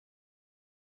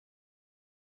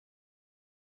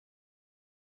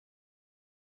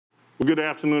Well, good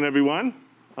afternoon, everyone.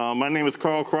 My name is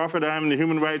Carl Crawford. I am the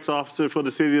Human Rights Officer for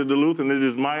the City of Duluth, and it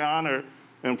is my honor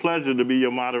and pleasure to be your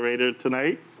moderator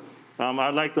tonight.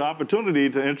 I'd like the opportunity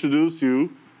to introduce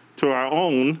you to our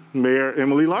own Mayor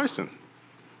Emily Larson.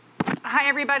 Hi,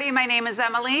 everybody. My name is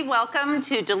Emily. Welcome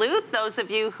to Duluth. Those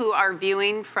of you who are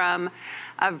viewing from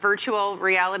a virtual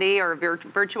reality or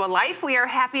virtual life, we are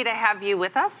happy to have you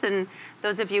with us. And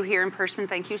those of you here in person,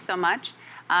 thank you so much.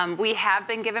 We have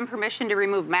been given permission to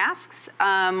remove masks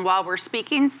while we're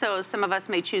speaking, so some of us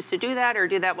may choose to do that or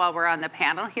do that while we're on the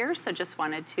panel here, so just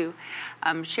wanted to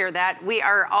share that. We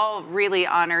are all really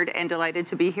honored and delighted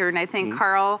to be here, and I think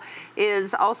Carl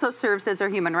also serves as our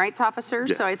Human Rights Officer,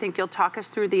 so I think you'll talk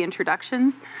us through the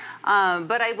introductions.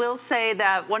 But I will say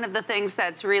that one of the things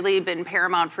that's really been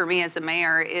paramount for me as a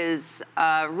mayor is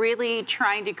really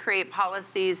trying to create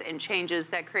policies and changes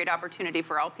that create opportunity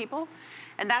for all people.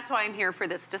 And that's why I'm here for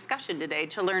this discussion today,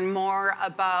 to learn more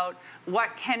about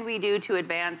what can we do to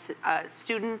advance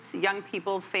students, young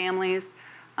people, families.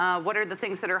 What are the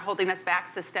things that are holding us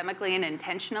back systemically and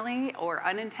intentionally or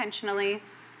unintentionally?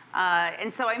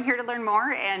 And so I'm here to learn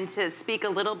more and to speak a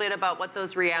little bit about what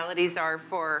those realities are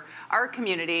for our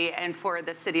community and for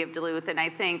the city of Duluth. And I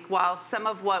think while some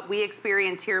of what we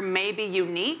experience here may be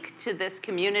unique to this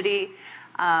community,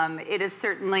 it is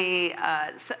certainly,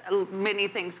 many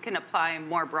things can apply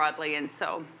more broadly, and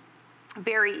so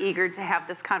very eager to have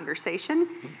this conversation.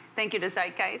 Thank you to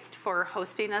Zeitgeist for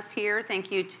hosting us here.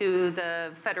 Thank you to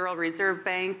the Federal Reserve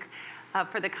Bank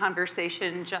for the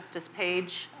conversation. Justice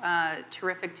Page,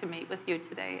 terrific to meet with you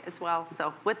today as well.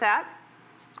 So with that,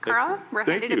 Carl, we're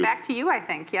handing it back to you, I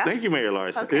think, yes? Thank you, Mayor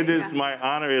Larson. Okay, it is my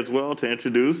honor as well to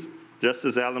introduce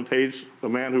Justice Alan Page, a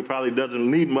man who probably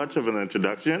doesn't need much of an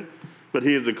introduction, but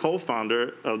he is the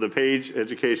co-founder of the Page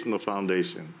Educational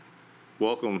Foundation.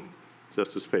 Welcome,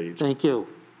 Justice Page. Thank you.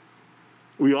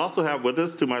 We also have with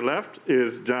us, to my left,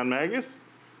 is John Magas.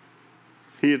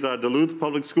 He is our Duluth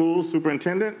Public Schools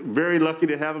Superintendent. Very lucky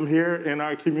to have him here in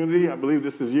our community. I believe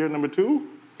this is year number 2.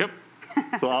 Yep,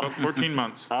 so about 14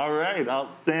 months. All right,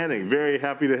 outstanding. Very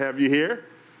happy to have you here.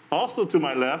 Also to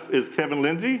my left is Kevin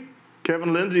Lindsey.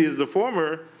 Kevin Lindsey is the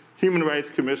former Human Rights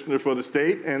Commissioner for the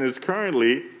state and is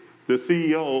currently the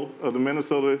CEO of the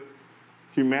Minnesota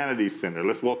Humanities Center.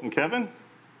 Let's welcome Kevin.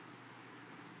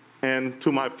 And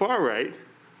to my far right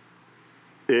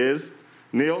is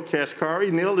Neel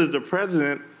Kashkari. Neel is the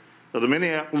president of the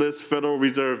Minneapolis Federal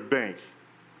Reserve Bank.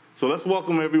 So let's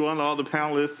welcome everyone, all the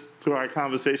panelists, to our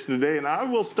conversation today. And I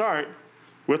will start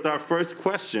with our first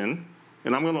question,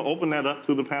 and I'm going to open that up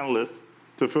to the panelists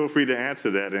to feel free to answer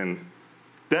that. And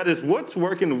that is, what's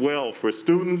working well for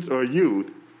students or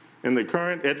youth in the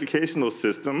current educational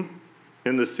system,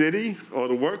 in the city or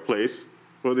the workplace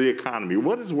or the economy?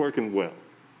 What is working well?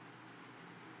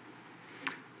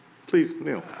 Please,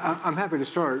 Neel. I'm happy to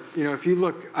start. You know, if you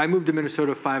look, I moved to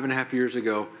Minnesota 5.5 years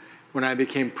ago when I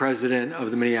became president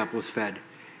of the Minneapolis Fed.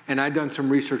 And I'd done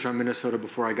some research on Minnesota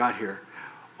before I got here.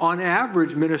 On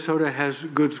average, Minnesota has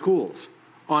good schools.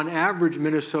 On average,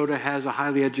 Minnesota has a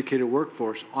highly educated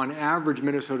workforce. On average,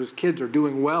 Minnesota's kids are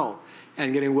doing well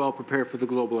and getting well prepared for the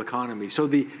global economy. So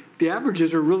the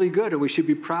averages are really good, and we should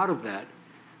be proud of that.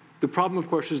 The problem, of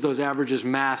course, is those averages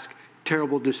mask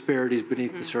terrible disparities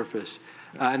beneath the surface.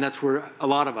 And that's where a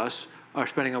lot of us are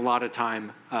spending a lot of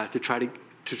time to try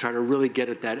to really get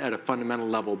at that at a fundamental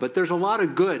level. But there's a lot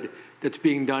of good that's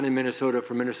being done in Minnesota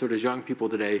for Minnesota's young people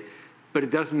today, but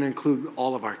it doesn't include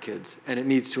all of our kids, and it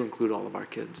needs to include all of our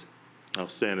kids.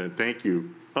 Outstanding, thank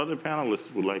you. Other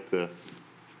panelists would like to.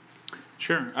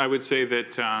 Sure, I would say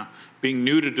that being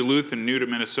new to Duluth and new to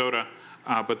Minnesota,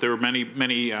 but there are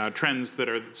many trends that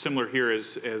are similar here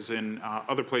as in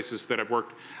other places that I've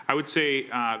worked. I would say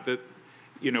that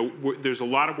there's a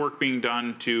lot of work being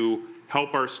done to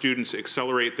help our students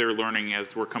accelerate their learning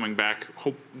as we're coming back,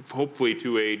 hopefully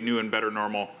to a new and better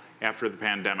normal after the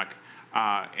pandemic.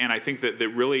 And I think that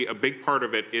really a big part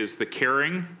of it is the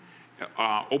caring,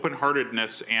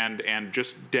 open-heartedness, and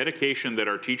just dedication that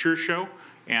our teachers show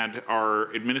and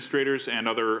our administrators and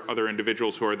other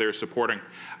individuals who are there supporting.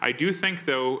 I do think,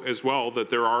 though, as well, that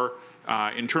there are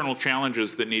internal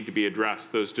challenges that need to be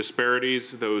addressed. Those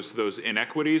disparities, those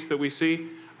inequities that we see,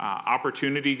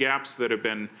 opportunity gaps that have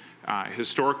been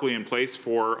historically in place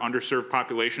for underserved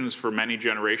populations for many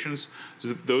generations.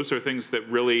 Those are things that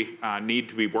really need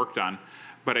to be worked on.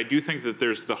 But I do think that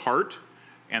there's the heart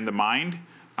and the mind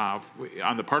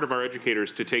on the part of our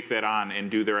educators to take that on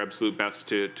and do their absolute best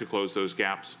to close those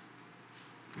gaps.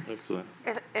 Excellent.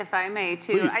 If I may,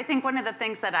 too, Please. I think one of the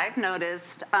things that I've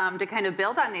noticed to kind of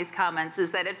build on these comments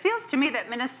is that it feels to me that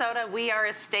Minnesota, we are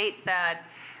a state that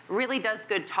really does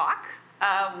good talk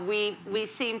We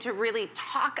seem to really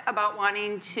talk about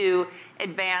wanting to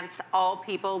advance all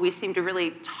people. We seem to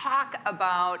really talk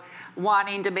about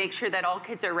wanting to make sure that all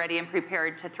kids are ready and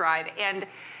prepared to thrive. And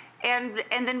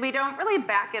then we don't really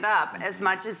back it up as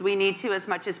much as we need to, as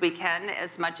much as we can,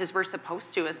 as much as we're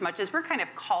supposed to, as much as we're kind of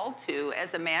called to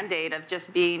as a mandate of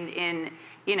just being in,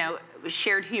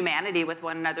 shared humanity with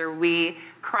one another. We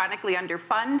chronically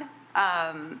underfund.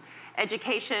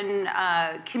 Education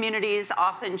communities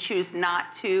often choose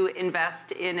not to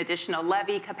invest in additional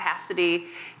levy capacity,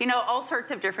 all sorts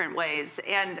of different ways.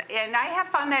 And I have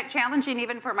found that challenging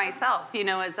even for myself.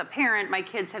 As a parent, my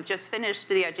kids have just finished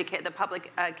the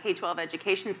public K-12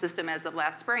 education system as of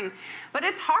last spring. But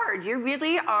it's hard. You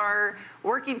really are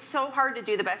working so hard to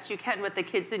do the best you can with the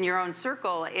kids in your own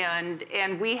circle.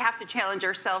 And we have to challenge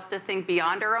ourselves to think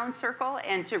beyond our own circle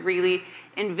and to really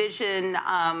envision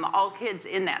all kids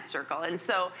in that circle. And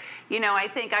so, I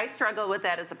think I struggle with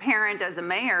that as a parent, as a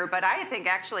mayor, but I think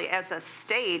actually as a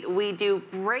state, we do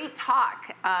great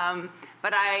talk,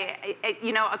 but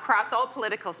across all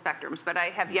political spectrums, but I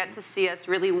have yet to see us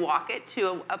really walk it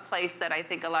to a place that I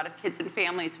think a lot of kids and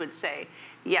families would say,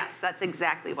 yes, that's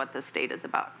exactly what the state is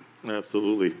about.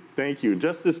 Absolutely. Thank you.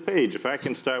 Justice Page, if I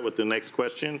can start with the next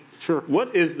question. Sure.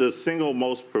 What is the single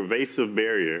most pervasive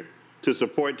barrier to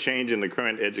support change in the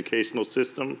current educational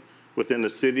system within the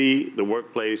city, the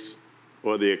workplace,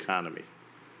 or the economy?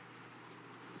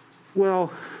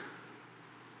 Well,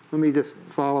 let me just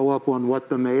follow up on what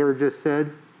the mayor just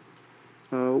said.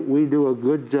 We do a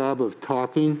good job of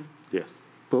talking. Yes.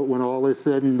 But when all is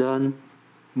said and done,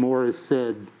 more is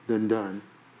said than done.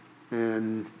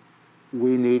 And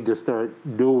we need to start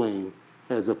doing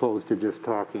as opposed to just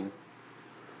talking.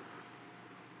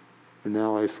 And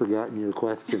now I've forgotten your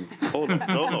question. Hold on.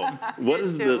 No. What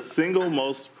is the single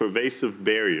most pervasive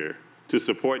barrier to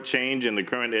support change in the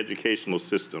current educational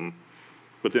system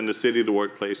within the city, the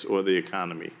workplace, or the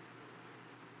economy?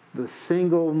 The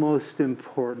single most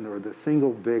important or the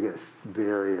single biggest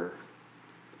barrier?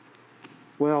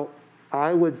 Well,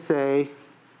 I would say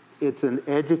it's an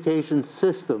education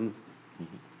system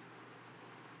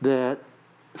that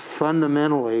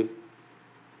fundamentally,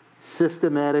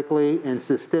 systematically and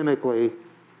systemically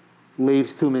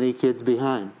leaves too many kids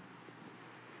behind.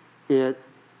 It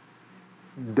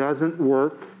doesn't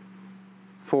work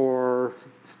for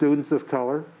students of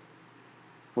color,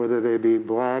 whether they be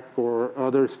black or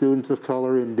other students of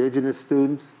color, indigenous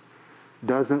students.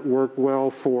 Doesn't work well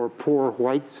for poor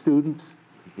white students.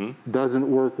 Doesn't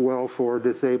work well for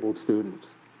disabled students.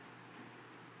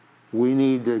 We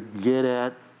need to get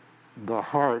at the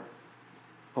heart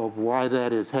of why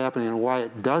that is happening and why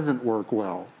it doesn't work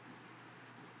well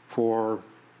for,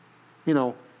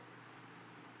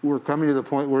 we're coming to the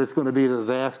point where it's going to be the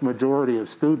vast majority of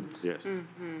students. Yes.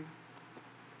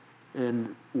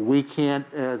 And we can't,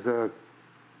 as a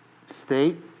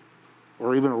state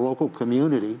or even a local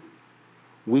community,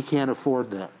 we can't afford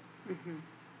that.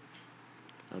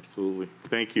 Absolutely.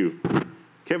 Thank you.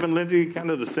 Kevin, Lindsey,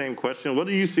 kind of the same question. What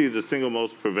do you see as the single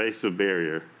most pervasive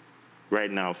barrier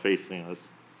right now facing us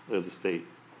as a state?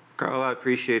 Carl, I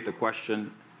appreciate the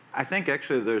question. I think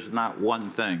actually there's not one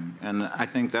thing, and I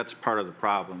think that's part of the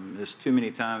problem. There's too many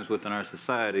times within our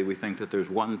society we think that there's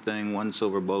one thing, one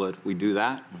silver bullet. If we do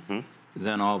that,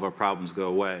 then all of our problems go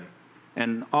away.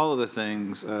 And all of the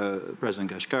things,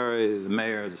 President Kashkari, the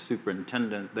mayor, the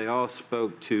superintendent, they all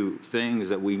spoke to things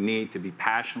that we need to be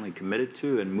passionately committed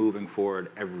to and moving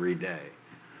forward every day.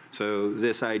 So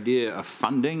this idea of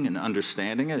funding and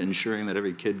understanding it, ensuring that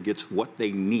every kid gets what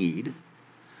they need,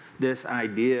 this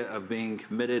idea of being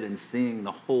committed and seeing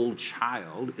the whole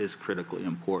child is critically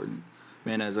important. I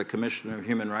mean, as a commissioner of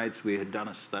human rights, we had done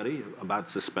a study about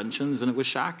suspensions, and it was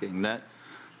shocking that,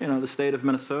 the state of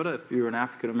Minnesota, if you're an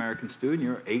African-American student,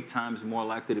 you're 8 times more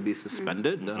likely to be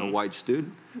suspended than a white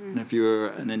student. And if you're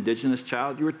an indigenous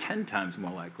child, you were 10 times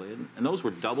more likely. And those were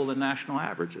double the national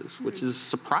averages, which is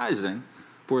surprising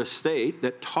for a state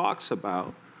that talks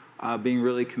about being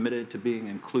really committed to being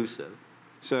inclusive.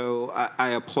 So I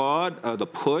applaud the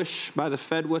push by the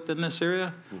Fed within this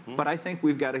area, but I think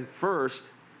we've got to first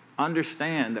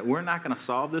understand that we're not going to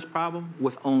solve this problem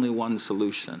with only one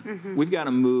solution. We've got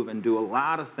to move and do a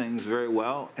lot of things very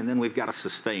well, and then we've got to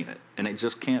sustain it. And it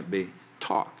just can't be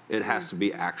talk. It has to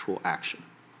be actual action.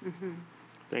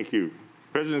 Thank you.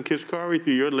 President Kashkari,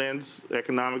 through your lens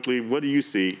economically, what do you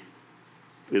see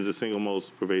is the single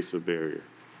most pervasive barrier?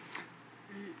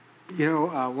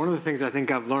 One of the things I think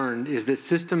I've learned is that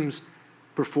systems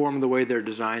perform the way they're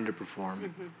designed to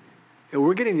perform. And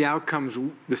we're getting the outcomes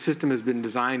the system has been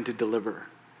designed to deliver.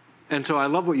 And so I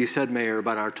love what you said, Mayor,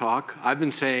 about our talk. I've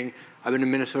been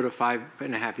in Minnesota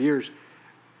 5.5 years.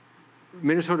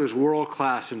 Minnesota is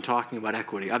world-class in talking about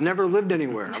equity. I've never lived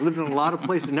anywhere. I've lived in a lot of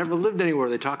places, never lived anywhere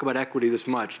they talk about equity this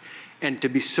much. And to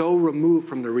be so removed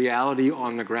from the reality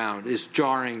on the ground is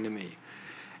jarring to me.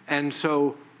 And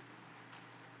so,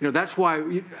 that's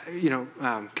why,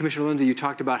 Commissioner Lindsey, you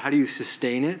talked about how do you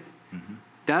sustain it? Mm-hmm.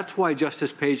 That's why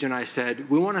Justice Page and I said,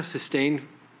 we want to sustain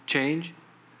change,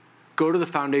 go to the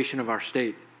foundation of our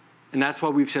state. And that's why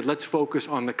we've said, let's focus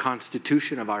on the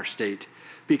Constitution of our state.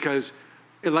 Because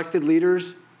elected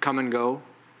leaders come and go,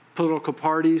 political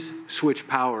parties switch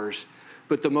powers,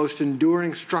 but the most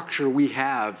enduring structure we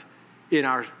have in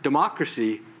our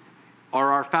democracy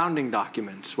are our founding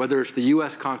documents, whether it's the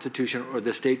U.S. Constitution or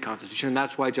the state constitution. And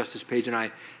that's why Justice Page and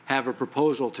I have a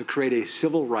proposal to create a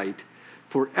civil right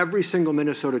for every single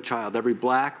Minnesota child, every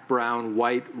black, brown,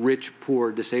 white, rich,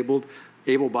 poor, disabled,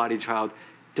 able-bodied child,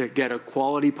 to get a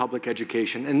quality public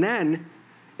education. And then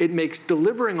it makes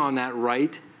delivering on that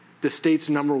right the state's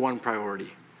 #1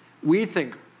 priority. We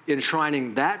think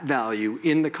enshrining that value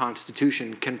in the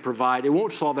Constitution can provide, it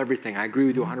won't solve everything, I agree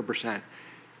with you 100%,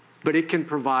 but it can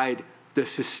provide the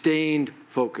sustained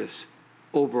focus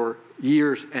over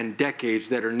years and decades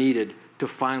that are needed to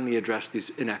finally address these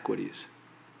inequities.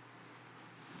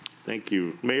 Thank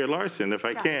you. Mayor Larson, if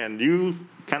I can, you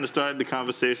kind of started the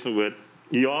conversation with,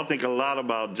 you all think a lot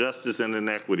about justice and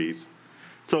inequities.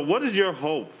 So what is your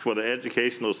hope for the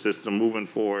educational system moving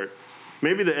forward,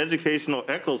 maybe the educational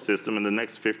ecosystem in the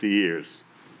next 50 years?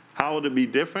 How would it be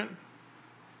different?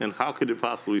 And how could it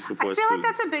possibly support students? I feel like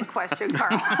that's a big question,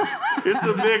 Carl. It's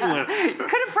a big one.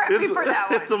 Could have prepped me for that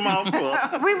one. It's a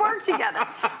mouthful. We work together.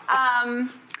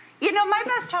 My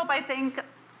best hope, I think,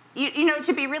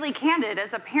 to be really candid,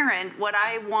 as a parent, what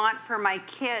I want for my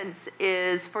kids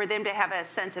is for them to have a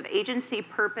sense of agency,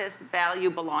 purpose,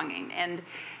 value, belonging. And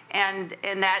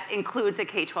that includes a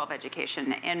K-12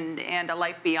 education and a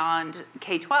life beyond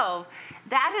K-12.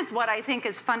 That is what I think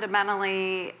is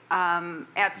fundamentally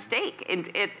at stake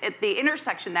at the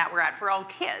intersection that we're at for all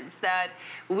kids, that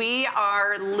we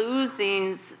are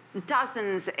losing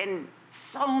dozens and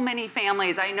so many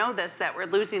families. I know this, that we're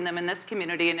losing them in this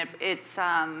community, and it's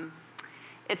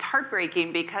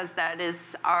heartbreaking because that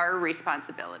is our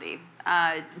responsibility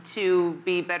to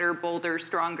be better, bolder,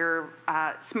 stronger,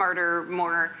 smarter,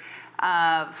 more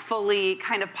fully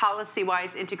kind of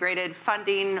policy-wise integrated,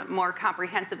 funding more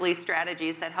comprehensively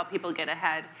strategies that help people get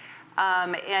ahead.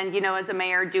 As a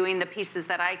mayor, doing the pieces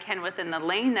that I can within the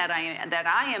lane that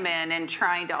I am in, and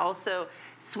trying to also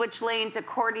switch lanes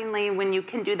accordingly when you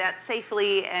can do that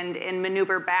safely and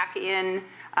maneuver back in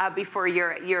before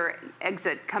your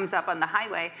exit comes up on the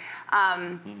highway.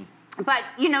 But,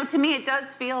 to me, it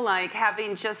does feel like having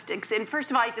and first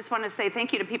of all, I just want to say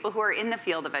thank you to people who are in the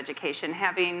field of education.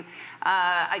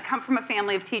 I come from a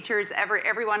family of teachers.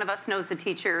 Every one of us knows a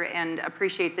teacher and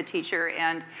appreciates a teacher.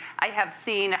 And I have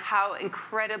seen how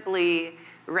incredibly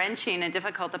wrenching and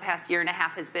difficult the past year and a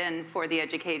half has been for the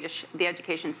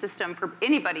education system, for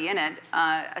anybody in it,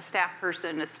 a staff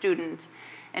person, a student,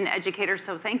 an educator.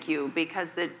 So thank you,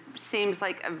 because it seems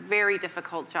like a very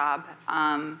difficult job.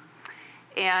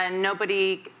 And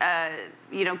nobody,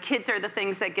 kids are the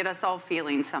things that get us all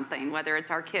feeling something, whether it's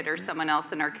our kid or someone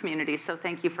else in our community. So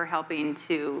thank you for helping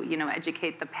to,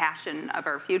 educate the passion of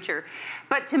our future.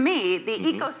 But to me, the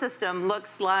ecosystem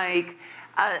looks like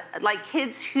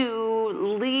kids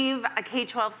who leave a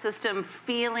K-12 system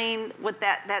feeling with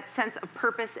that sense of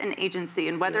purpose and agency,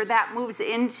 and whether that moves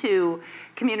into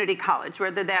community college,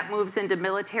 whether that moves into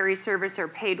military service or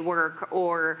paid work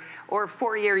or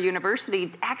four-year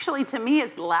university, actually to me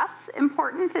is less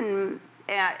important.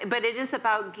 But it is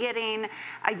about getting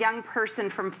a young person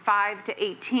from 5 to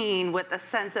 18 with a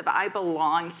sense of I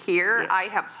belong here. Yes. I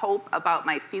have hope about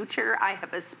my future. I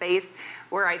have a space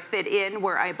where I fit in,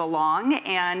 where I belong,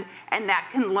 and that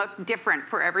can look different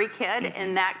for every kid,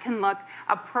 and that can look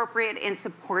appropriate and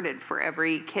supported for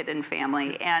every kid and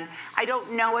family. And I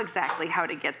don't know exactly how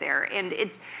to get there. And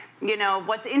it's,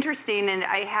 what's interesting, and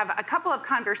I have a couple of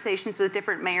conversations with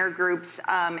different mayor groups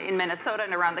in Minnesota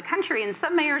and around the country, and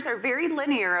some mayors are very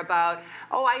linear about,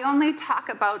 I only talk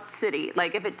about city.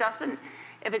 Like if it doesn't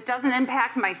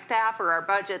impact my staff or our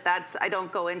budget, I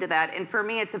don't go into that. And for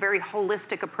me, it's a very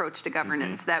holistic approach to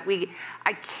governance, that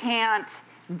I can't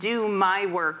do my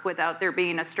work without there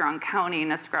being a strong county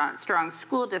and a strong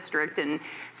school district. And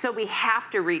so we have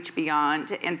to reach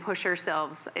beyond and push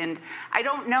ourselves. And I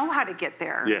don't know how to get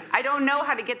there. Yes. I don't know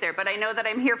how to get there, but I know that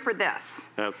I'm here for this.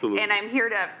 Absolutely. And I'm here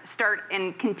to start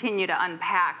and continue to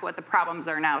unpack what the problems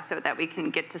are now so that we can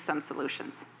get to some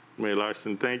solutions. Mayor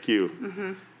Larson, thank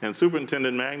you. And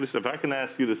Superintendent Magas, if I can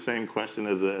ask you the same question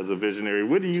as a visionary,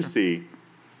 what do you see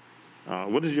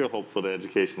What is your hope for the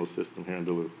educational system here in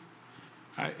Duluth?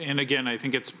 And again, I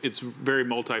think it's very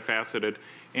multifaceted,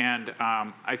 and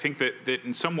I think that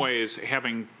in some ways,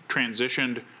 having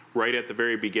transitioned right at the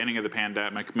very beginning of the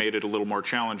pandemic made it a little more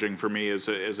challenging for me as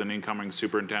an incoming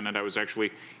superintendent. I was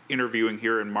actually interviewing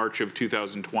here in March of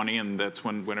 2020, and that's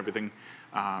when everything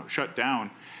shut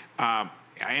down.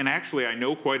 And actually, I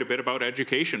know quite a bit about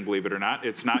education, believe it or not.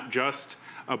 It's not just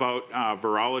about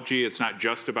virology. It's not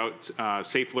just about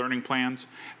safe learning plans.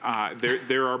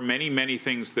 There are many, many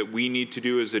things that we need to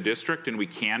do as a district, and we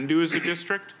can do as a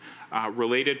district,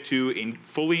 related to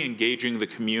fully engaging the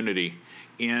community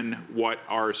in what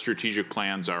our strategic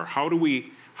plans are. How do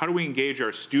we engage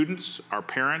our students, our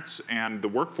parents, and the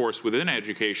workforce within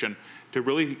education to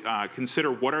really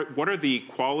consider what are the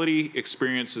quality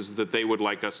experiences that they would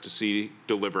like us to see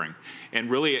delivering,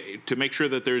 and really to make sure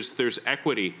that there's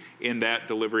equity in that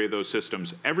delivery of those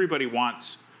systems. Everybody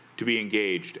wants to be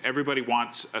engaged. Everybody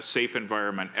wants a safe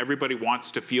environment. Everybody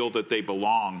wants to feel that they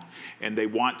belong, and they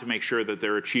want to make sure that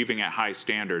they're achieving at high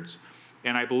standards.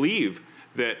 And I believe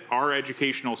that our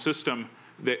educational system,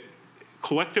 that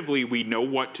collectively we know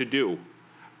what to do,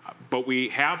 but we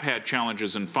have had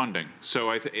challenges in funding.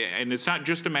 So and it's not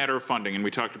just a matter of funding, and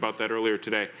we talked about that earlier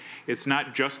today. It's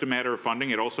not just a matter of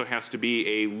funding. It also has to be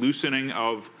a loosening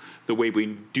of the way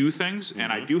we do things.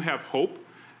 And I do have hope,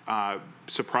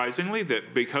 surprisingly,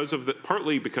 that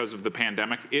partly because of the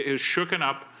pandemic, it has shooken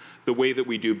up the way that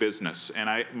we do business.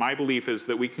 And my belief is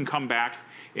that we can come back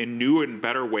in new and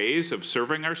better ways of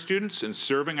serving our students and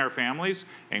serving our families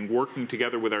and working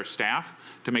together with our staff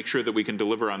to make sure that we can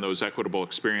deliver on those equitable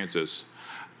experiences.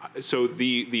 So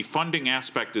the funding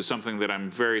aspect is something that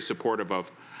I'm very supportive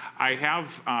of. I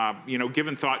have,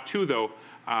 given thought too, though,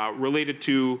 related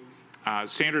to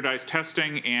standardized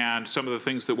testing and some of the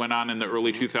things that went on in the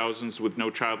early 2000s with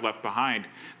No Child Left Behind.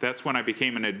 That's when I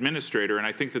became an administrator, and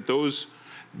I think that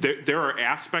there are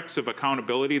aspects of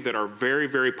accountability that are very,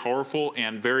 very powerful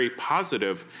and very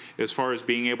positive as far as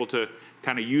being able to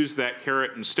kind of use that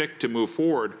carrot and stick to move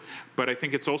forward. But I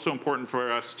think it's also important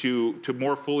for us to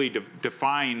more fully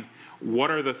define what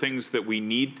are the things that we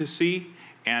need to see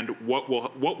and what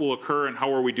will occur, and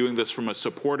how are we doing this from a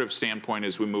supportive standpoint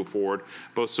as we move forward,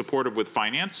 both supportive with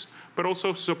finance, but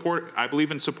also I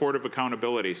believe in supportive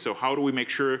accountability. So how do we make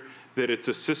sure that it's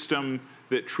a system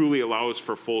that truly allows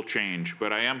for full change?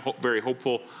 But I am very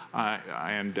hopeful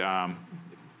and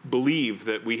believe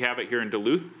that we have it here in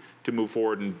Duluth to move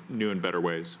forward in new and better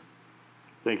ways.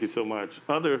 Thank you so much.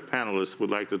 Other panelists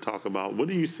would like to talk about, what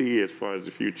do you see as far as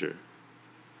the future?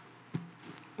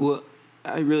 Well,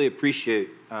 I really appreciate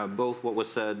both what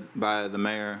was said by the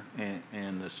mayor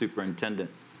and the superintendent.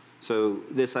 So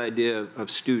this idea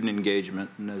of student engagement,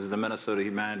 and as the Minnesota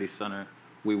Humanities Center,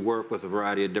 we work with a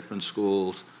variety of different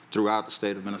schools throughout the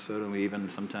state of Minnesota, and we even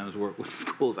sometimes work with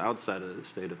schools outside of the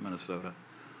state of Minnesota.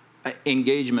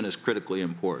 Engagement is critically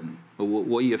important. But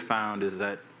what you found is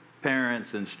that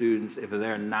parents and students, if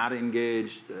they're not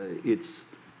engaged, it's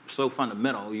so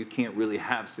fundamental, you can't really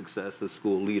have success as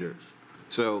school leaders.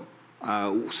 So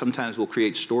sometimes we'll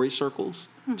create story circles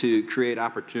to create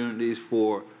opportunities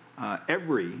for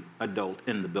every adult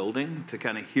in the building to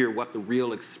kind of hear what the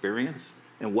real experience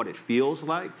and what it feels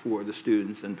like for the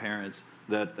students and parents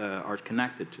that are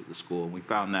connected to the school. We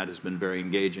found that has been very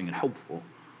engaging and helpful.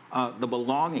 The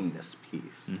belongingness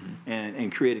piece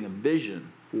and creating a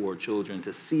vision for children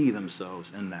to see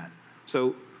themselves in that.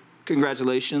 So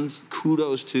congratulations,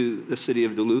 kudos to the city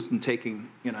of Duluth in taking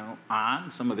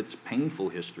on some of its painful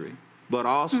history, but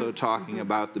also talking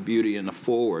about the beauty and the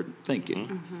forward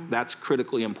thinking. That's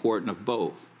critically important of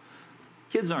both.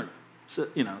 Kids aren't,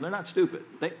 they're not stupid.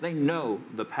 They know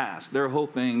the past. They're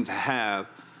hoping to have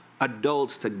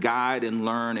adults to guide and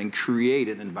learn and create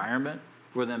an environment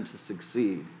for them to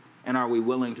succeed. And are we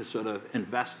willing to sort of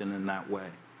invest in that way?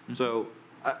 So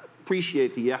I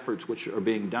appreciate the efforts which are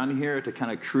being done here to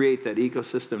kind of create that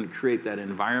ecosystem, to create that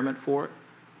environment for it.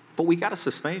 But we got to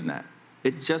sustain that.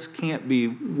 It just can't be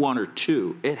one or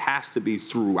two. It has to be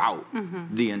throughout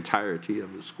the entirety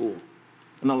of the school.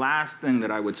 And the last thing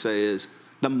that I would say is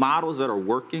the models that are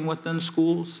working within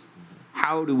schools,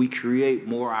 how do we create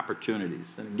more opportunities?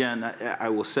 And again, I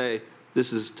will say,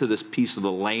 this is to this piece of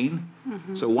the lane.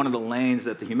 So one of the lanes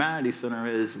at the Humanities Center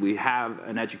is we have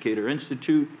an educator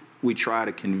institute. We try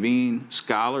to convene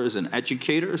scholars and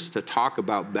educators to talk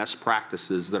about best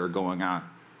practices that are going on,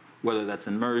 whether that's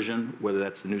immersion, whether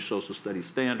that's the new social studies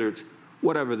standards,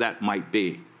 whatever that might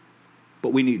be.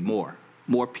 But we need more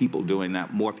people doing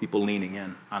that, more people leaning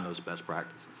in on those best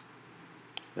practices.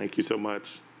 Thank you so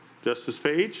much. Justice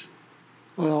Page?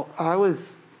 Well, I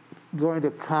was going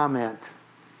to comment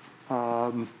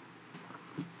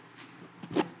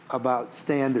about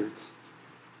standards.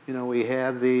 You know, we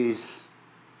have these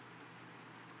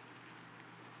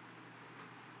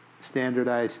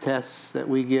standardized tests that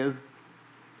we give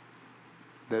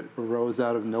that arose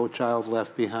out of No Child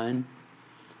Left Behind.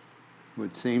 It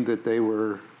would seem that they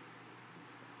were,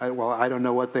 well, I don't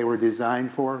know what they were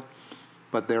designed for,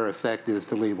 but their effect is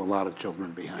to leave a lot of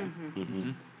children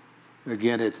behind.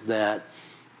 Again, it's that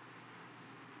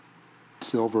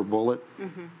silver bullet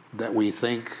that we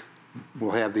think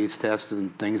we'll have these tests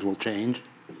and things will change.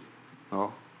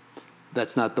 Well,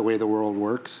 that's not the way the world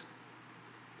works.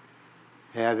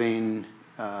 Having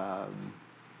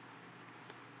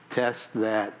tests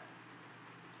that,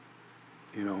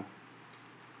 you know,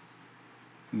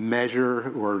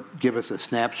 measure or give us a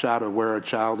snapshot of where a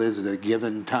child is at a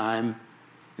given time,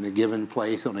 in a given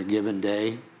place, on a given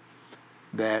day,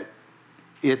 that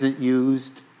isn't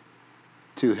used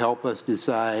to help us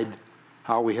decide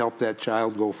how we help that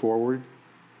child go forward,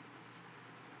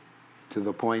 to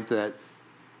the point that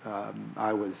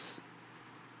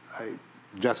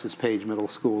Justice Page Middle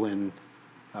School in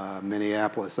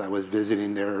Minneapolis, I was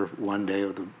visiting there one day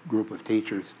with a group of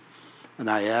teachers, and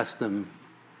I asked them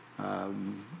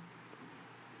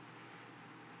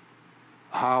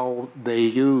how they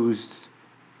used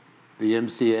the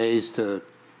MCAs to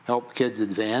help kids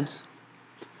advance.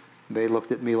 They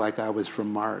looked at me like I was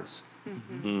from Mars.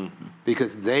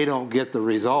 Because they don't get the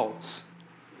results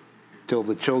till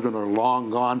the children are long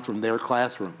gone from their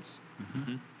classrooms.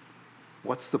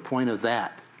 What's the point of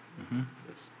that?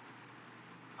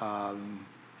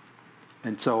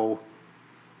 And so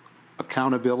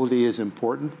accountability is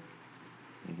important.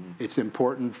 It's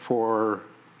important for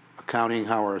accounting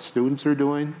how our students are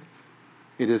doing.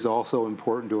 It is also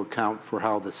important to account for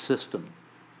how the system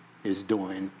is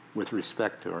doing with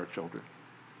respect to our children.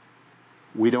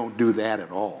 We don't do that at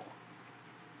all.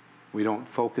 We don't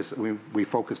focus, we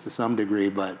focus to some degree,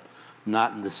 but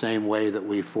not in the same way that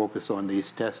we focus on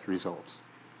these test results.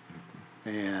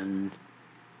 And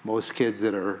most kids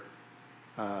that are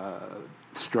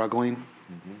struggling,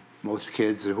 most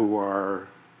kids who are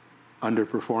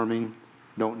underperforming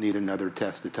don't need another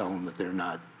test to tell them that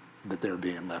they're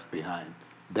being left behind.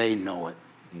 They know it.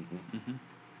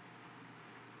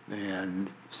 And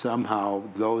somehow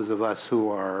those of us who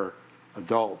are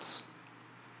adults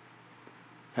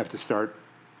have to start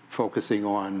focusing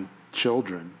on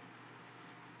children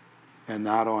and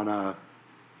not on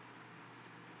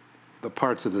the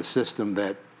parts of the system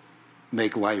that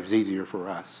make lives easier for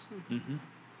us.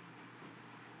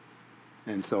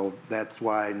 And so that's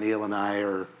why Neel and I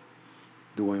are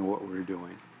doing what we're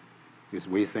doing, because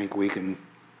we think we can,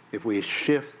 if we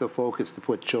shift the focus to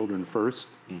put children first,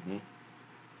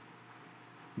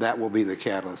 that will be the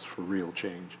catalyst for real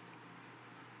change.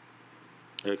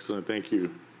 Excellent, thank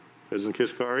you. President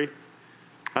Kashkari,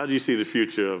 how do you see the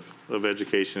future of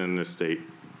education in this state?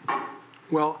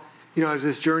 Well, you know, as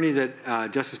this journey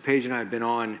that Justice Page and I have been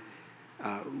on,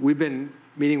 we've been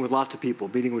meeting with lots of people,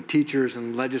 meeting with teachers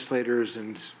and legislators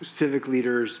and civic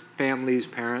leaders, families,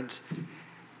 parents.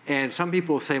 And some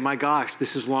people say, my gosh,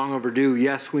 this is long overdue.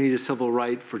 Yes, we need a civil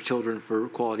right for children for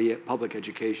quality public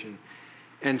education.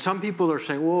 And some people are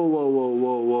saying, whoa, whoa, whoa,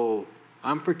 whoa, whoa.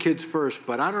 I'm for kids first,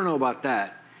 but I don't know about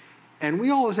that. And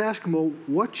we always ask them, well,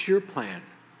 what's your plan?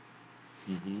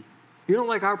 You don't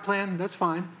like our plan? That's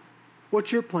fine.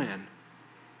 What's your plan?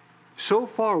 So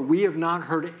far, we have not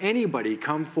heard anybody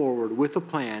come forward with a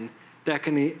plan that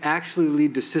can actually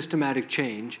lead to systematic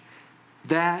change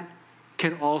that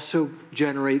can also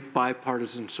generate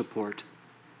bipartisan support.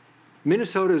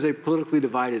 Minnesota is a politically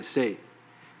divided state.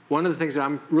 One of the things that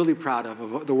I'm really proud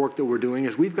of the work that we're doing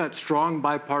is we've got strong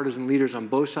bipartisan leaders on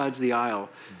both sides of the aisle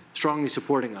strongly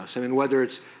supporting us. I mean, whether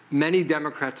it's many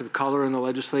Democrats of color in the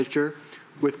legislature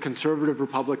with conservative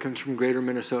Republicans from greater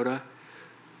Minnesota,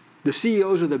 the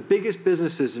CEOs of the biggest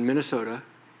businesses in Minnesota,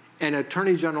 and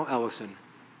Attorney General Ellison.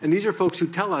 And these are folks who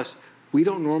tell us, we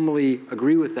don't normally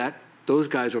agree with that, those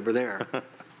guys over there,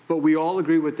 but we all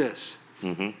agree with this.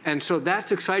 And so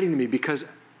that's exciting to me, because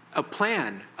a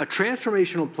plan, a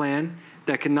transformational plan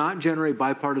that cannot generate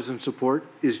bipartisan support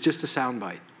is just a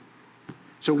soundbite.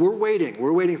 So we're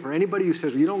waiting for anybody who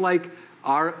says, you don't like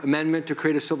our amendment to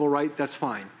create a civil right, that's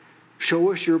fine.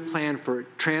 Show us your plan for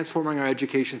transforming our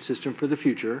education system for the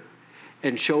future,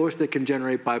 and show us that can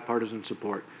generate bipartisan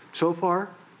support. So far,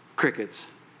 crickets.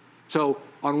 So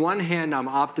on one hand, I'm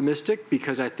optimistic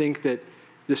because I think that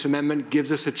this amendment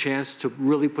gives us a chance to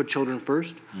really put children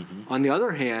first. On the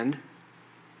other hand,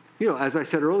 you know, as I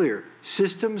said earlier,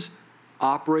 systems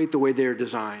operate the way they are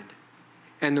designed.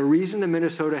 And the reason that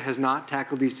Minnesota has not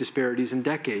tackled these disparities in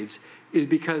decades is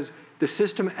because the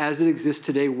system as it exists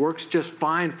today works just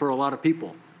fine for a lot of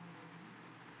people.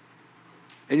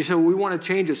 And you say, well, we want to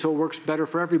change it so it works better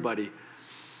for everybody.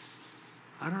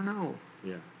 I don't know.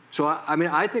 Yeah. So, I mean,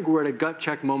 I think we're at a gut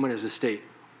check moment as a state.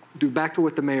 Back to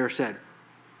what the mayor said.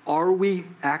 Are we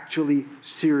actually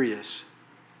serious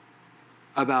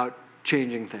about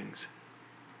changing things?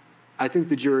 I think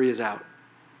the jury is out.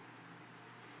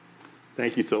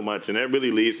 Thank you so much. And that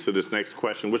really leads to this next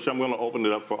question, which I'm going to open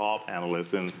it up for all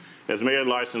panelists. And as Mayor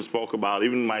Larson spoke about,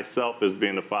 even myself as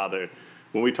being a father,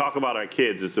 when we talk about our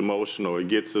kids, it's emotional. It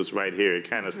gets us right here. It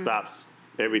kind of stops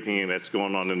everything that's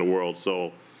going on in the world.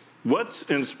 So what's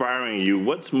inspiring you?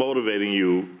 What's motivating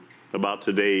you about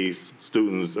today's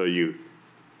students or youth?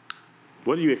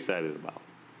 What are you excited about?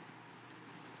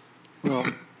 Well,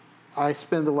 I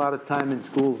spend a lot of time in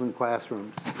schools and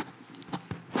classrooms.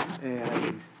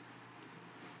 And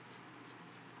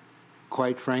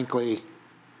quite frankly,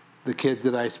 the kids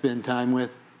that I spend time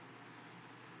with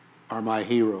are my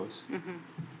heroes. Mm-hmm.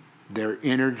 Their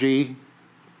energy,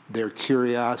 their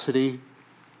curiosity,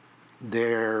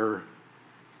 their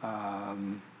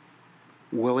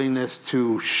willingness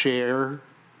to share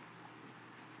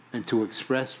and to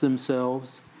express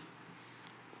themselves,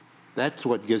 that's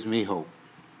what gives me hope.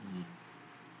 Mm-hmm.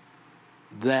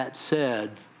 That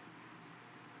said,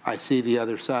 I see the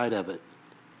other side of it,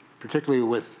 particularly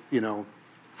with,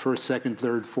 first, second,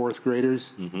 third, fourth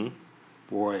graders. Mm-hmm.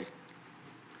 Boy,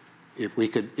 if we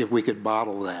could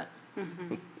bottle that.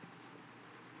 Mm-hmm.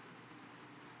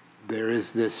 There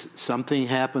is this, something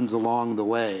happens along the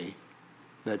way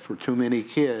that for too many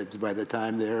kids, by the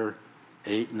time they're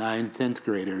 8, 9, 10th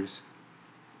graders,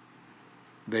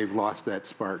 they've lost that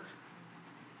spark.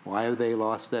 Why have they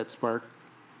lost that spark?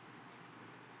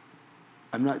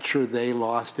 I'm not sure they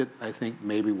lost it. I think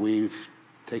maybe we've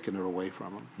taken it away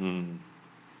from them.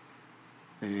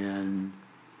 Mm. And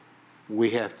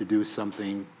we have to do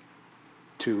something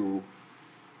to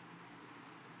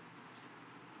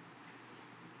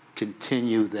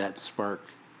continue that spark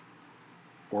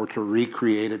or to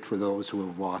recreate it for those who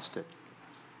have lost it.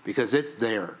 Because it's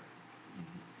there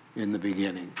in the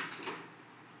beginning.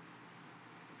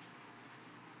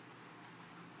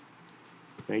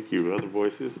 Thank you. Other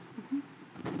voices?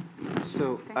 Mm-hmm.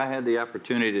 So I had the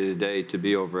opportunity today to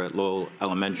be over at Lowell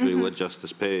Elementary with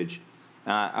Justice Page.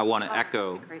 I want to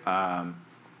echo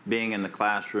being in the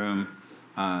classroom.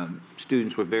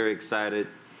 Students were very excited.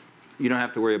 You don't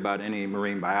have to worry about any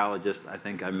marine biologist. I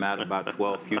think I met about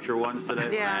 12 future ones today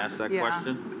when I asked that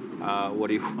question. What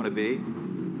do you want to be?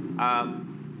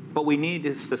 But we need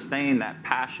to sustain that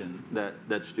passion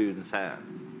that students have.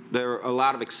 There are a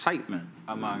lot of excitement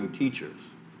among teachers.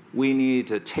 We need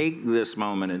to take this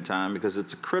moment in time because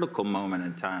it's a critical moment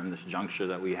in time, this juncture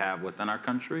that we have within our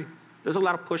country. There's a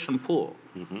lot of push and pull.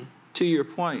 Mm-hmm. To your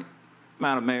point,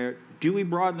 Madam Mayor, do we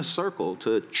broaden the circle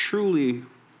to truly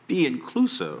be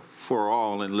inclusive for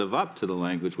all and live up to the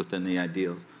language within the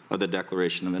ideals of the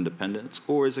Declaration of Independence,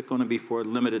 or is it going to be for a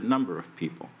limited number of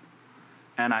people?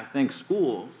 And I think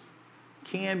schools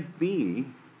can be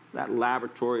that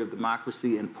laboratory of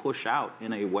democracy and push out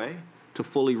in a way to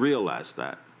fully realize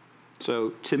that.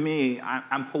 So to me,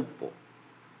 I'm hopeful.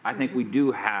 I think we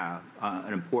do have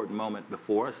an important moment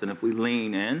before us, and if we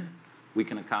lean in, we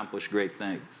can accomplish great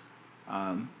things.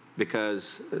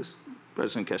 Because, as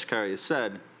President Kashkari has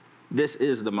said, this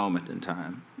is the moment in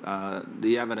time.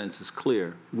 The evidence is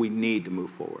clear. We need to move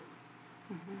forward.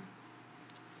 Mm-hmm.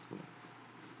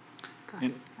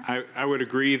 And I would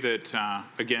agree that,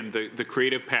 again, the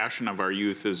creative passion of our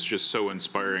youth is just so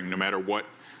inspiring, no matter what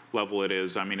level it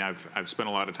is. I mean, I've spent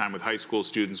a lot of time with high school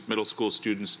students, middle school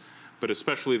students, but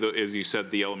especially, as you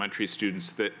said, the elementary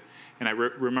students. And I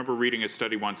remember reading a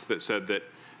study once that said that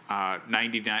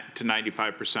 99 to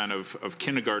 95% of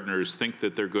kindergartners think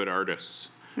that they're good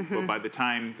artists. Mm-hmm. But by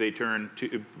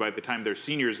the time they're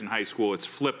seniors in high school, it's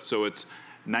flipped. So it's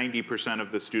 90%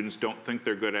 of the students don't think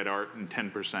they're good at art and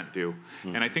 10% do.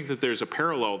 Mm-hmm. And I think that there's a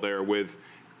parallel there with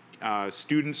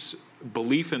students'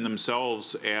 belief in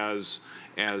themselves as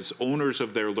owners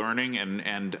of their learning.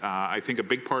 And I think a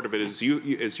big part of it, as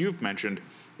you've mentioned,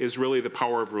 is really the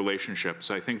power of relationships.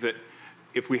 I think that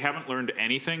if we haven't learned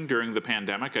anything during the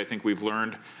pandemic, I think we've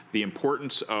learned the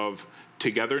importance of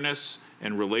togetherness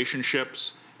and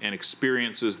relationships and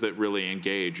experiences that really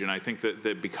engage. And I think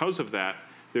that because of that,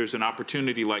 there's an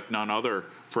opportunity like none other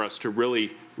for us to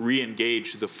really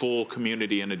re-engage the full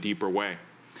community in a deeper way.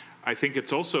 I think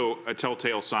it's also a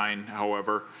telltale sign,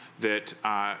 however, that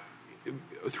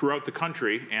throughout the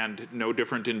country, and no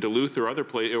different in Duluth or other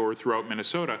places or throughout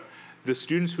Minnesota, The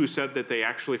students who said that they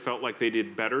actually felt like they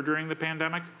did better during the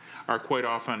pandemic are quite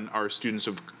often our students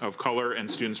of color and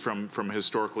students from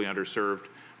historically underserved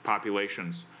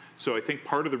populations. So I think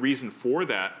part of the reason for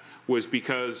that was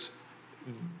because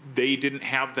they didn't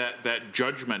have that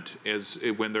judgment as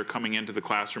when they're coming into the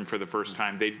classroom for the first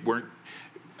time. They weren't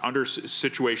under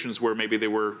situations where maybe they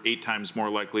were 8 times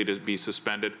more likely to be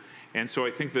suspended. And so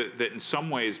I think that in some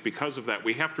ways, because of that,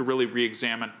 we have to really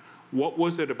re-examine what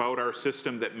was it about our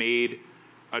system that made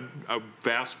a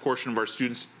vast portion of our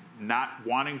students not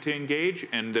wanting to engage,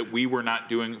 and that we were not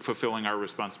fulfilling our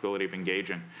responsibility of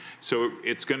engaging. So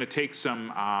it's going to take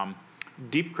some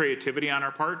deep creativity on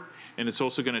our part, and it's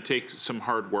also going to take some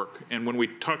hard work. And when we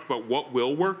talked about what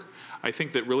will work, I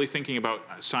think that really thinking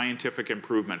about scientific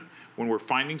improvement. When we're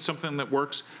finding something that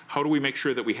works, how do we make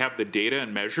sure that we have the data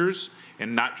and measures,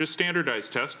 and not just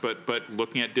standardized tests, but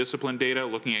looking at discipline data,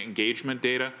 looking at engagement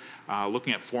data,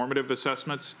 looking at formative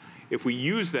assessments. If we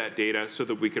use that data so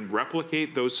that we can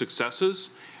replicate those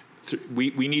successes,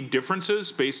 we need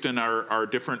differences based on our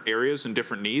different areas and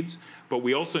different needs, but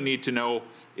we also need to know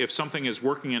if something is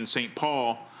working in St.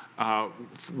 Paul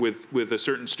with a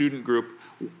certain student group,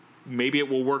 maybe it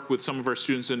will work with some of our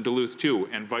students in Duluth too,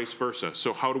 and vice versa.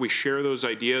 So how do we share those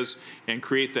ideas and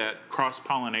create that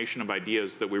cross-pollination of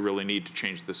ideas that we really need to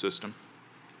change the system?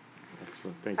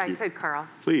 Excellent, thank If you. I could, Carl.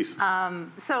 Please.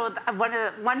 So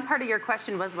one part of your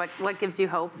question was what gives you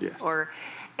hope? Yes.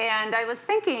 And I was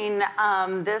thinking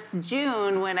this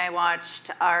June when I watched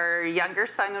our younger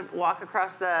son walk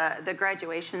across the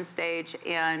graduation stage,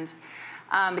 and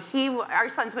our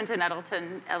sons went to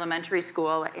Nettleton Elementary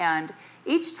School, and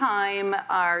each time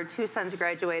our 2 sons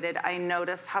graduated, I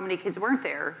noticed how many kids weren't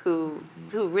there who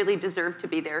really deserved to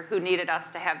be there, who needed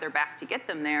us to have their back to get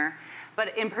them there.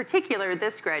 But in particular,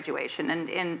 this graduation,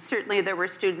 and certainly there were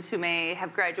students who may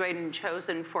have graduated and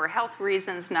chosen for health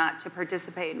reasons not to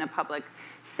participate in a public,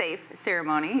 safe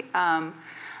ceremony.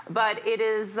 But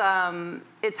it's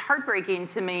heartbreaking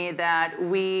to me that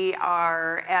we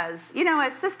are, as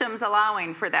systems,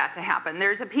 allowing for that to happen.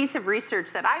 There's a piece of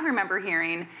research that I remember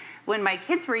hearing when my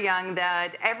kids were young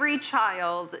that every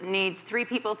child needs 3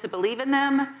 people to believe in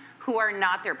them who are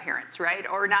not their parents, right?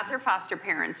 Or not their foster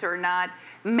parents, or not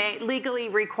legally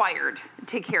required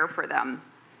to care for them.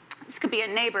 This could be a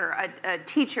neighbor, a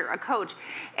teacher, a coach.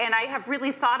 And I have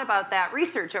really thought about that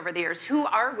research over the years. Who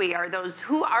are we?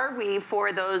 Who are we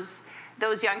for those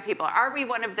young people? Are we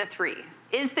one of the 3?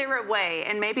 Is there a way?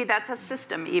 And maybe that's a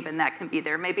system even that can be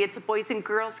there. Maybe it's a Boys and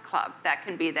Girls Club that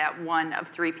can be that one of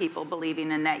 3 people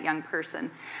believing in that young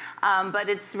person. But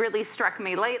it's really struck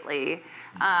me lately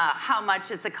how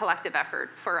much it's a collective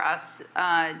effort for us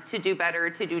to do better,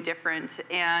 to do different,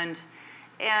 and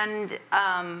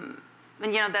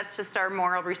that's just our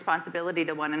moral responsibility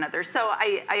to one another. So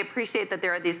I appreciate that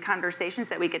there are these conversations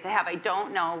that we get to have. I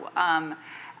don't know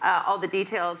all the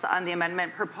details on the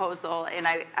amendment proposal, and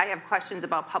I have questions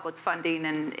about public funding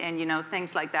and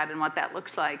things like that and what that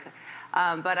looks like.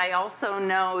 But I also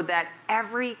know that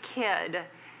every kid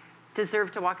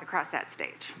deserved to walk across that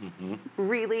stage. Mm-hmm.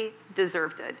 Really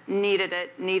deserved it,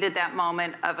 needed that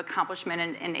moment of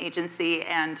accomplishment and agency,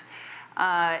 and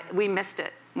we missed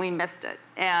it.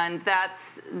 And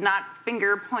that's not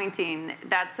finger pointing,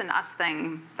 that's an us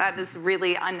thing. That is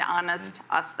really an honest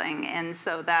us thing, and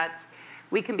so that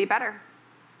we can be better.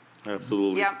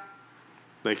 Absolutely. Yep.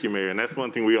 Thank you, Mayor. And that's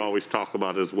one thing we always talk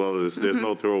about as well, is there's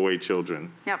no throwaway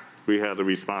children. Yep. We have the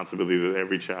responsibility to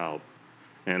every child.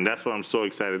 And that's why I'm so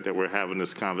excited that we're having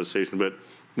this conversation. But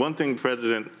one thing,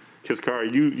 President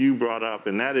Kashkari, you brought up,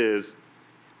 and that is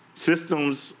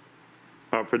systems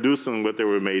are producing what they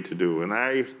were made to do. And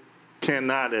I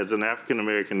cannot, as an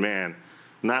African-American man,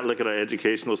 not look at our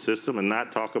educational system and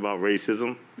not talk about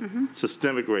racism,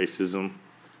 systemic racism,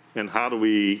 and how do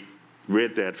we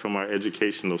rid that from our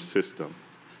educational system.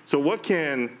 So what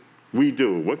can we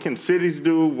do? What can cities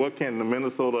do? What can the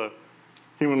Minnesota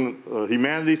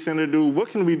Humanities Center do? What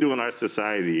can we do in our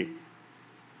society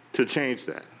to change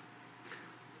that?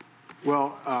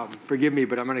 Well, forgive me,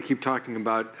 but I'm going to keep talking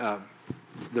about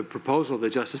the proposal that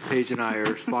Justice Page and I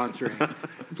are sponsoring.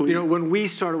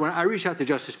 When I reached out to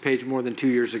Justice Page more than 2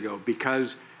 years ago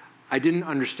because I didn't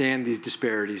understand these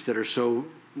disparities that are so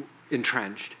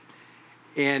entrenched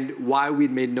and why we'd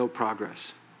made no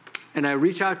progress. And I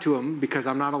reached out to him because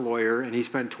I'm not a lawyer, and he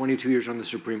spent 22 years on the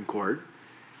Supreme Court.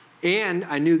 And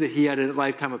I knew that he had a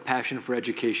lifetime of passion for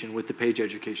education with the Page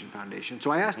Education Foundation.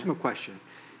 So I asked him a question.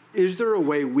 Is there a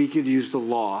way we could use the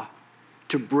law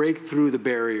to break through the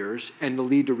barriers and to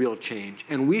lead to real change?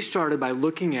 And we started by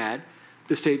looking at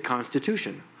the state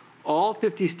constitution. All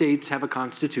 50 states have a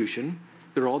constitution.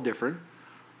 They're all different.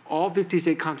 all 50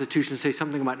 state constitutions say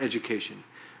something about education.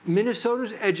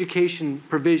 Minnesota's education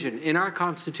provision in our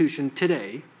Constitution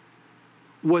today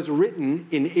was written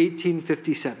in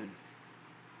 1857.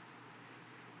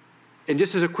 And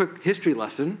just as a quick history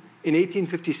lesson, in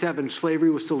 1857,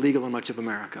 slavery was still legal in much of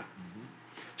America.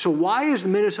 So why is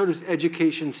Minnesota's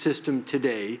education system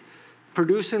today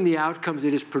producing the outcomes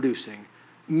it is producing?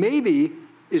 Maybe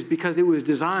is because it was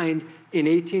designed in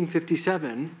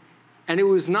 1857, and it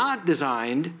was not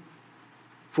designed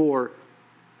for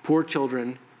poor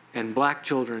children and black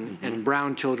children and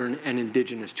brown children and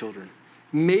indigenous children.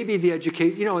 Maybe the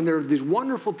education, you know, and there are these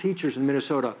wonderful teachers in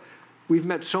Minnesota. We've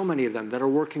met so many of them that are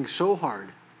working so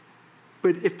hard.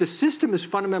 But if the system is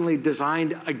fundamentally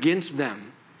designed against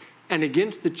them and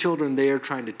against the children they are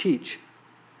trying to teach,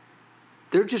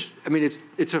 they're just, I mean,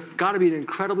 it's got to be an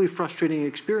incredibly frustrating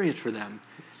experience for them.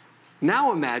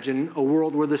 Now imagine a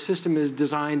world where the system is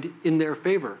designed in their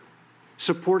favor,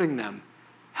 supporting them,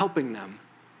 helping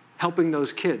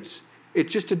those kids.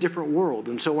 It's just a different world.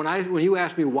 And so when you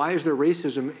ask me why is there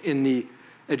racism in the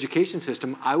education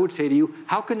system, I would say to you,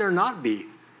 how can there not be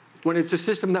when it's a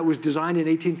system that was designed in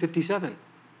 1857?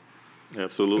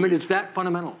 Absolutely. I mean, it's that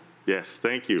fundamental. Yes,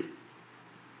 thank you.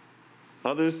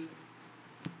 Others?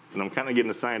 And I'm kind of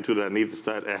getting assigned to that. I need to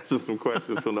start asking some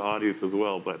questions from the audience as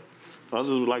well, but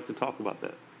others would like to talk about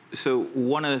that. So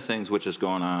one of the things which is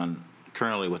going on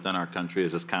currently within our country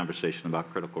is this conversation about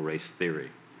critical race theory.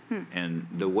 And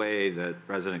the way that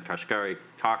President Kashkari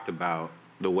talked about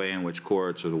the way in which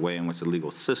courts or the way in which the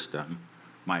legal system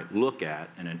might look at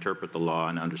and interpret the law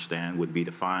and understand would be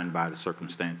defined by the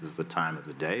circumstances, the time of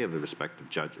the day of the respective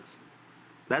judges.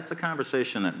 That's a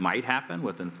conversation that might happen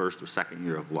within first or second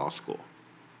year of law school.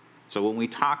 So when we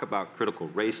talk about critical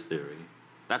race theory,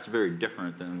 that's very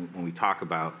different than when we talk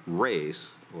about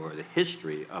race or the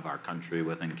history of our country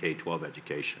within K-12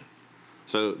 education.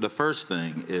 So the first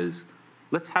thing is,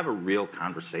 let's have a real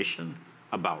conversation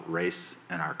about race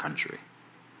in our country.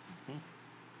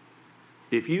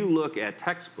 If you look at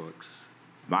textbooks,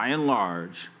 by and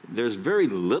large, there's very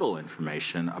little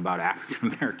information about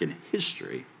African American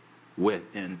history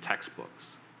within textbooks.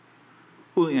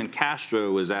 Julian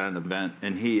Castro was at an event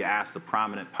and he asked a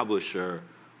prominent publisher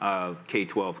of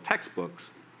K-12 textbooks,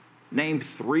 name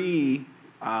 3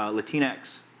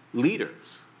 Latinx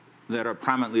leaders that are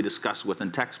prominently discussed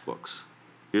within textbooks.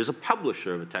 Here's a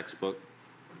publisher of a textbook,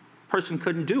 person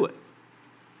couldn't do it.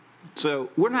 So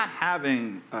we're not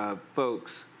having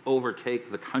folks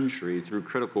overtake the country through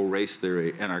critical race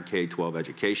theory in our K-12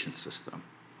 education system.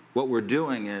 What we're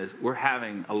doing is we're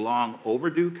having a long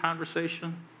overdue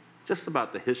conversation just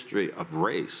about the history of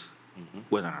race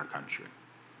within our country.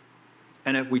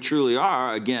 And if we truly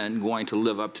are, again, going to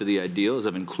live up to the ideals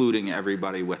of including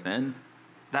everybody within,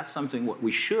 that's something what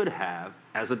we should have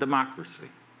as a democracy.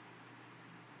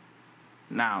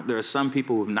 Now, there are some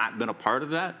people who have not been a part of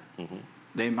that.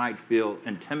 They might feel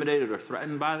intimidated or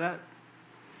threatened by that,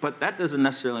 but that doesn't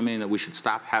necessarily mean that we should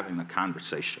stop having the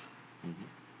conversation.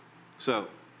 So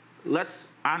let's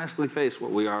honestly face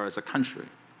what we are as a country.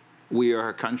 We are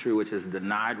a country which has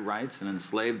denied rights and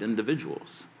enslaved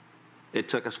individuals. It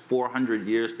took us 400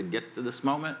 years to get to this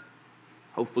moment.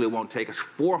 Hopefully it won't take us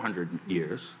 400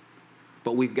 years,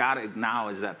 but we've got to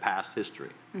acknowledge that past history.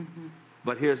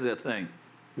 But here's the thing.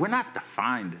 We're not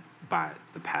defined by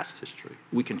the past history.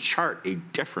 We can chart a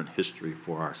different history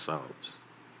for ourselves.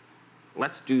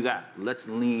 Let's do that. Let's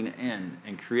lean in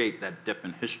and create that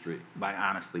different history by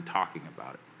honestly talking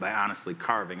about it, by honestly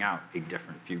carving out a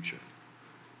different future.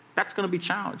 That's going to be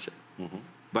challenging,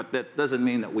 but that doesn't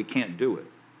mean that we can't do it.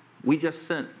 We just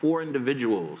sent 4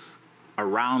 individuals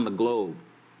around the globe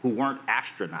who weren't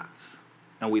astronauts,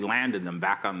 and we landed them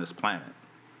back on this planet.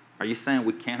 Are you saying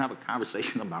we can't have a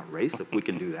conversation about race if we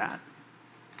can do that?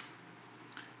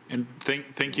 And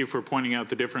thank you for pointing out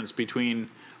the difference between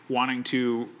wanting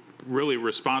to really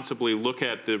responsibly look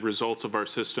at the results of our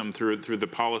system through the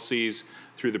policies,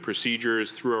 through the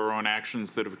procedures, through our own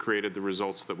actions that have created the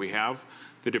results that we have.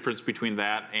 The difference between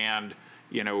that and,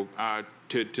 you know,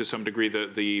 to some degree,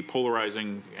 the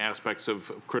polarizing aspects of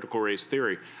critical race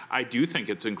theory. I do think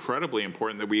it's incredibly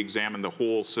important that we examine the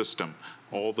whole system,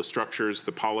 all the structures,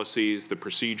 the policies, the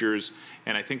procedures,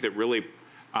 and I think that really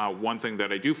one thing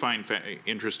that I do find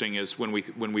interesting is when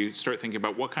we start thinking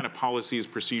about what kind of policies,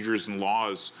 procedures, and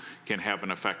laws can have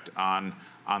an effect on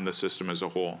the system as a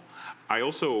whole. I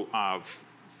also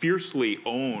fiercely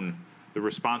own the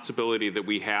responsibility that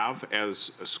we have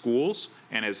as schools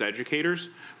and as educators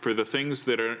for the things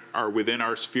that are within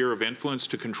our sphere of influence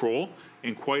to control.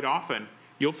 And quite often,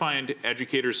 you'll find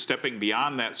educators stepping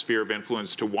beyond that sphere of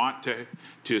influence to want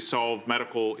to solve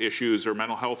medical issues or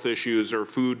mental health issues or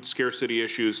food scarcity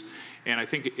issues. And I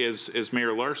think, as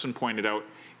Mayor Larson pointed out,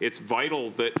 it's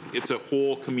vital that it's a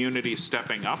whole community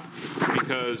stepping up,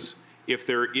 because if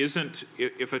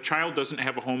a child doesn't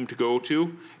have a home to go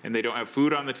to and they don't have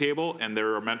food on the table and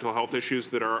there are mental health issues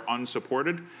that are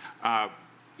unsupported,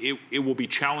 it will be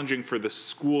challenging for the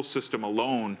school system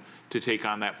alone to take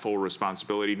on that full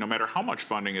responsibility, no matter how much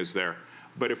funding is there.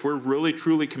 But if we're really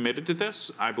truly committed to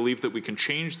this, I believe that we can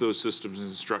change those systems and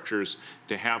structures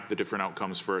to have the different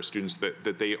outcomes for our students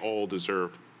that they all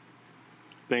deserve.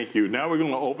 Thank you. Now we're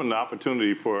going to open the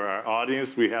opportunity for our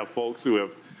audience. We have folks who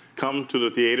have come to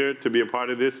the theater to be a part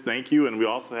of this. Thank you. And we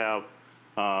also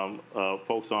have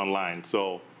folks online.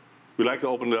 So we'd like to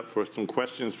open it up for some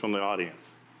questions from the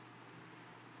audience.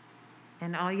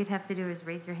 And all you'd have to do is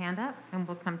raise your hand up, and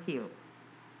we'll come to you.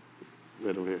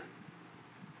 Right over here.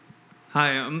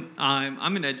 Hi,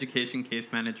 I'm an education case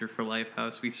manager for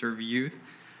Lifehouse. We serve youth.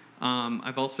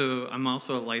 I'm also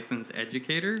a licensed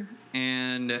educator,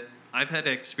 and I've had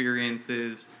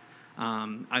experiences.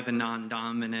 I have a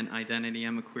non-dominant identity.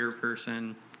 I'm a queer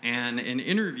person, and in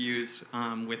interviews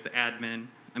with admin,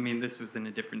 I mean, this was in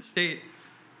a different state,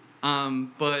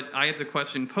 but I had the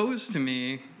question posed to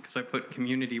me, because I put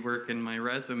community work in my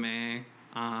resume.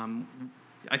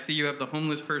 I see you have the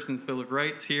Homeless Person's Bill of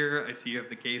Rights here. I see you have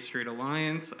the Gay Straight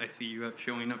Alliance. I see you have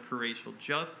showing up for racial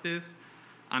justice.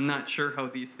 I'm not sure how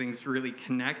these things really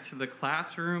connect to the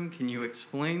classroom. Can you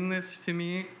explain this to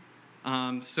me?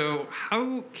 So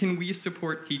how can we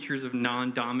support teachers of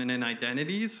non-dominant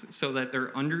identities so that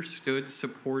they're understood,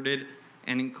 supported,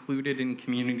 and included in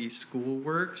community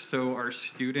schoolwork, so our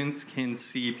students can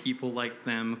see people like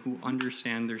them who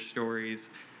understand their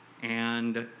stories,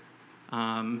 and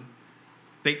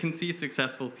they can see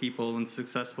successful people and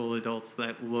successful adults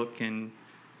that look and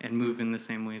move in the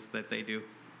same ways that they do?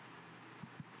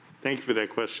 Thank you for that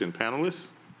question. Panelists?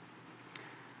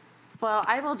 Well,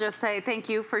 I will just say thank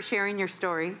you for sharing your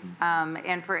story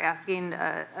and for asking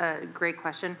a great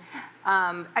question.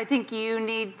 I think you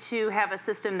need to have a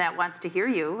system that wants to hear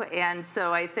you, and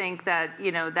so I think that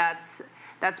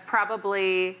that's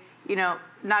probably,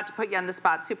 not to put you on the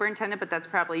spot, Superintendent, but that's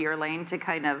probably your lane to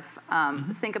kind of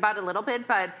think about a little bit.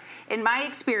 But in my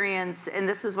experience, and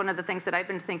this is one of the things that I've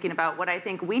been thinking about, what I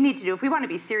think we need to do if we want to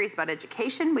be serious about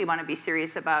education, we want to be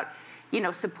serious about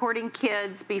supporting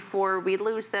kids before we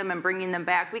lose them and bringing them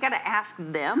back, we got to ask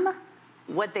them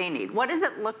what they need. What does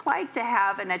it look like to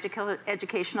have an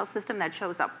educational system that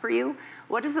shows up for you?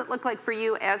 What does it look like for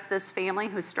you as this family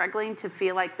who's struggling to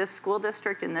feel like this school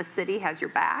district in this city has your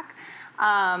back?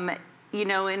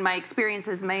 In my experience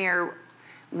as mayor,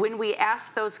 when we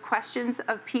ask those questions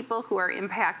of people who are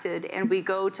impacted and we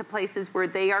go to places where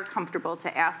they are comfortable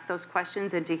to ask those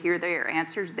questions and to hear their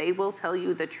answers, they will tell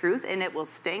you the truth, and it will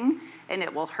sting and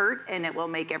it will hurt and it will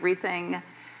make everything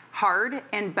hard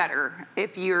and better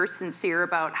if you're sincere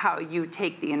about how you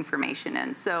take the information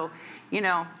in. So,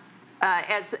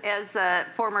 as a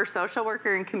former social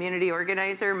worker and community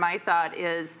organizer, my thought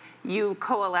is you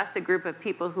coalesce a group of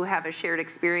people who have a shared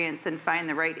experience and find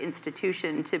the right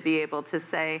institution to be able to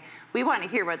say, we want to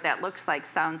hear what that looks like,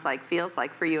 sounds like, feels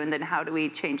like for you, and then how do we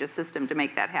change a system to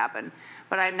make that happen.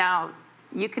 But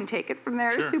you can take it from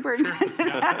there, Sure, Superintendent. Sure.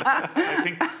 Yeah. I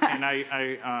think, and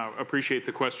I appreciate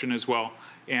the question as well.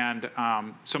 And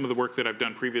some of the work that I've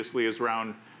done previously is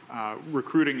around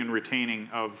recruiting and retaining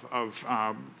of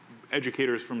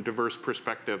educators from diverse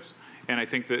perspectives. And I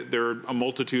think that there are a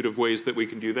multitude of ways that we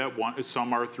can do that.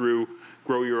 Some are through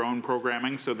grow your own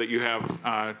programming, so that you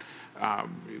have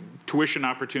tuition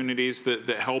opportunities that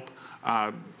help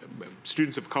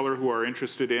students of color who are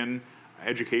interested in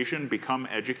education become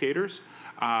educators.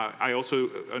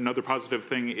 Another positive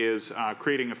thing is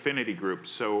creating affinity groups.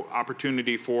 So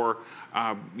opportunity for,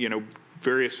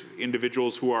 various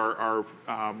individuals who are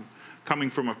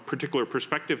coming from a particular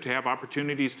perspective to have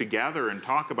opportunities to gather and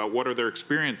talk about what are their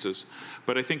experiences.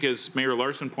 But I think, as Mayor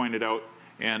Larson pointed out,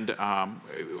 and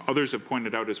others have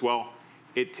pointed out as well,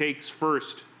 it takes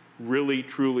first really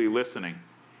truly listening.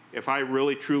 If I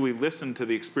really truly listen to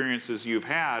the experiences you've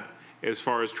had as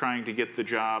far as trying to get the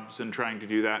jobs and trying to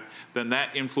do that, then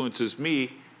that influences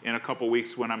me in a couple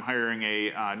weeks when I'm hiring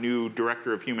a new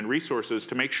director of human resources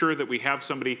to make sure that we have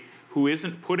somebody who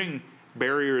isn't putting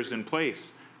barriers in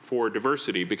place for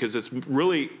diversity, because it's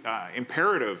really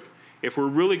imperative. If we're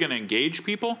really going to engage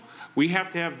people, we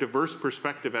have to have diverse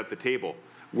perspective at the table.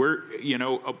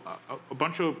 a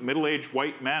bunch of middle-aged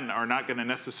white men are not going to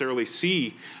necessarily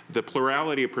see the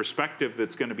plurality of perspective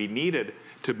that's going to be needed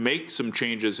to make some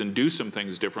changes and do some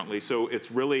things differently. So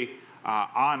it's really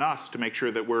on us to make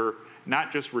sure that we're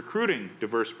not just recruiting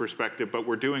diverse perspective, but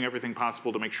we're doing everything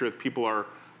possible to make sure that people are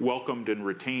welcomed and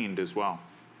retained as well.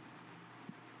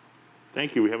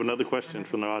 Thank you. We have another question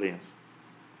from the audience.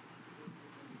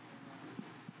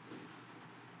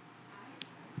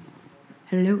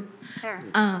 Hello. There.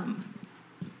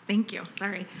 Thank you.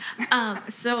 Sorry.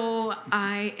 So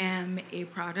I am a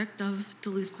product of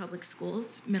Duluth Public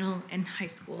Schools, middle and high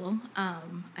school.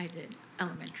 I did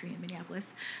elementary in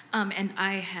Minneapolis. And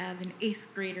I have an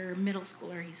 8th grader, middle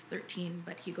schooler. He's 13,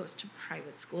 but he goes to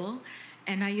private school.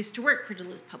 And I used to work for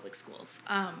Duluth Public Schools.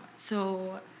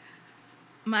 So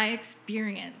my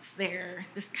experience there,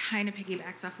 this kind of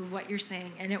piggybacks off of what you're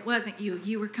saying, and it wasn't you.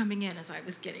 You were coming in as I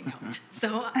was getting out.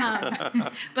 So,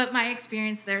 but my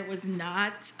experience there was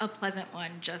not a pleasant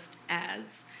one, just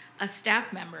as a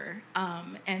staff member.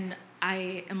 And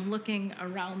I am looking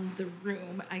around the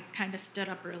room. I kind of stood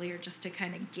up earlier just to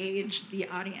kind of gauge the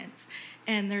audience.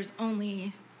 And there's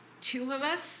only 2 of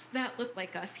us that look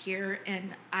like us here,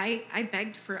 and I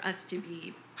begged for us to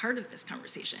be part of this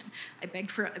conversation. I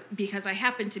begged because I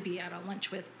happened to be at a lunch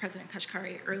with President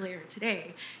Kashkari earlier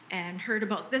today and heard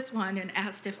about this one and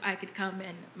asked if I could come,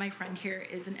 and my friend here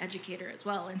is an educator as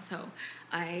well, and so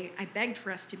I begged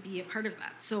for us to be a part of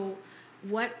that. So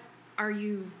what are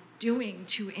you doing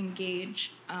to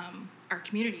engage our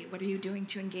community? What are you doing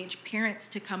to engage parents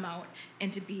to come out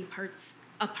and to be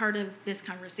a part of this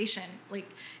conversation? Like,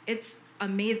 it's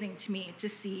amazing to me to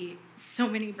see so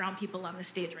many brown people on the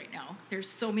stage right now. There's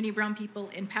so many brown people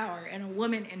in power and a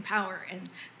woman in power, and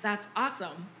that's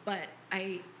awesome. But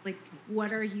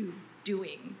what are you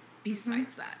doing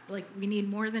besides that? Like, we need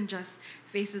more than just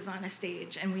faces on a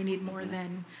stage, and we need more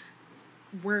than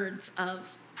words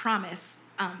of promise.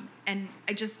 And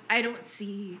I don't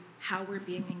see how we're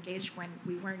being engaged when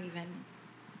we weren't even,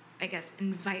 I guess,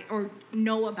 invite or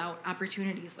know about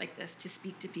opportunities like this to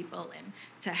speak to people and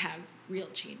to have real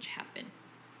change happen.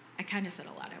 I kind of said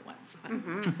a lot at once.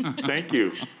 But. Thank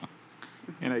you.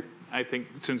 And I think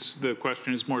since the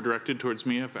question is more directed towards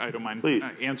me, if I don't mind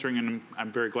answering, and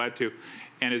I'm very glad to.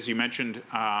 And as you mentioned,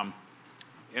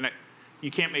 you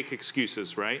can't make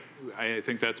excuses, right? I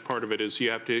think that's part of it. Is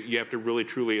you have to really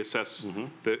truly assess,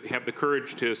 have the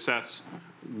courage to assess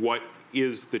what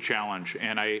is the challenge.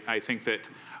 And I think that.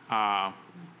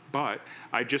 But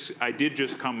I did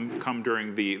just come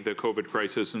during the COVID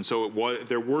crisis, and so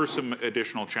there were some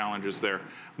additional challenges there.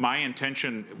 My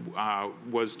intention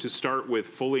was to start with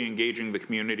fully engaging the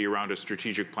community around a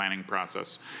strategic planning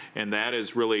process, and that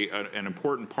is really an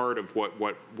important part of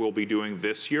what we'll be doing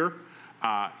this year.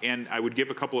 And I would give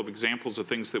a couple of examples of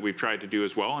things that we've tried to do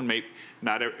as well. And maybe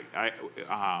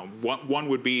one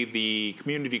would be the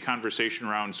community conversation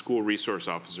around school resource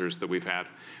officers that we've had.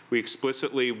 We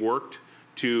explicitly worked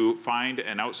to find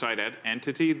an outside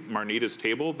entity, Marnita's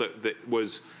Table, that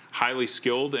was highly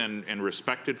skilled and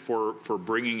respected for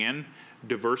bringing in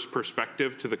diverse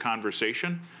perspective to the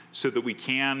conversation, so that we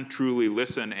can truly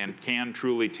listen and can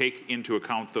truly take into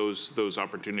account those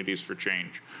opportunities for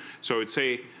change. So I would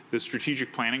say the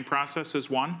strategic planning process is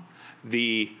one.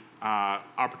 The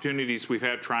opportunities we've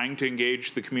had trying to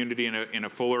engage the community in a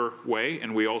fuller way,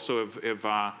 and we also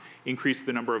have increased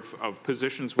the number of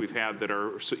positions we've had that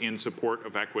are in support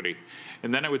of equity.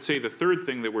 And then I would say the third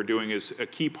thing that we're doing is a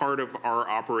key part of our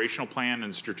operational plan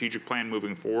and strategic plan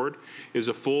moving forward is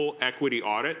a full equity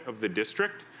audit of the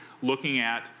district, looking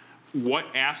at what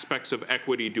aspects of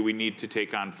equity do we need to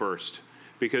take on first.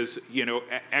 Because,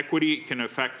 equity can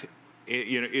affect,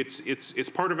 it's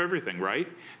part of everything, right?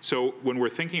 So when we're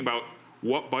thinking about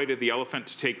what bite of the elephant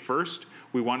to take first,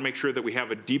 we want to make sure that we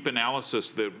have a deep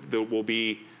analysis that will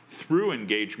be through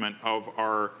engagement of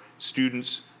our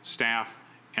students, staff,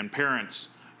 and parents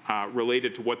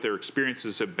related to what their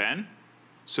experiences have been,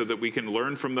 so that we can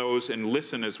learn from those and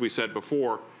listen, as we said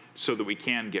before, so that we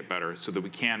can get better, so that we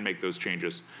can make those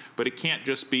changes. But it can't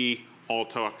just be all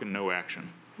talk and no action.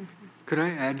 Could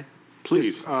I add? Please.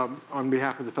 Just, on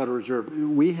behalf of the Federal Reserve,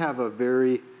 we have a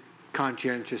very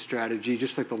conscientious strategy,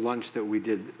 just like the lunch that we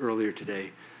did earlier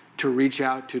today, to reach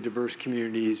out to diverse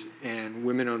communities and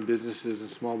women-owned businesses and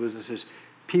small businesses,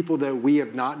 people that we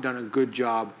have not done a good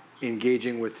job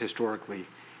engaging with historically.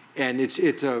 And it's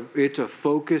a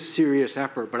focused, serious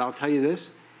effort. But I'll tell you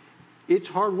this, it's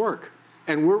hard work.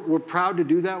 And we're proud to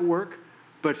do that work,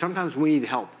 but sometimes we need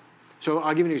help. So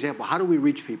I'll give you an example. How do we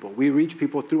reach people? We reach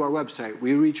people through our website.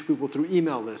 We reach people through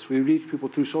email lists. We reach people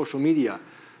through social media.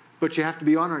 But you have to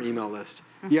be on our email list.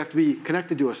 You have to be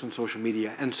connected to us on social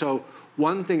media. And so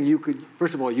one thing you could,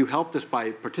 first of all, you helped us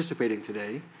by participating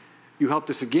today. You helped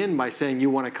us again by saying you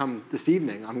want to come this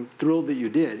evening. I'm thrilled that you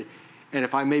did. And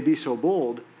if I may be so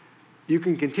bold, you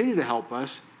can continue to help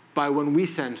us by when we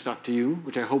send stuff to you,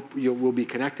 which I hope we'll be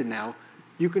connected now,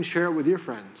 you can share it with your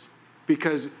friends.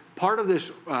 Because part of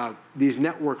this, these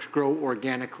networks grow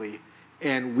organically,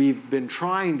 and we've been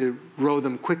trying to grow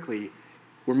them quickly.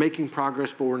 We're making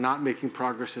progress, but we're not making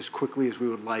progress as quickly as we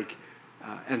would like.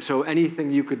 And so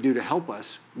anything you could do to help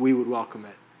us, we would welcome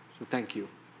it. So thank you.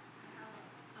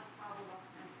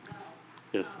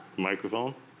 Yes,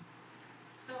 microphone.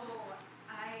 So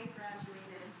I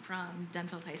graduated from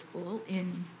Denfeld High School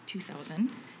in 2000.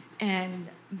 And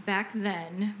back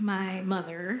then, my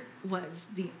mother was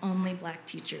the only black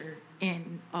teacher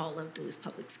in all of Duluth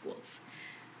Public Schools.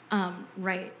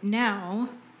 Right now,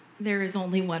 there is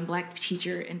only one black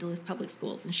teacher in Duluth Public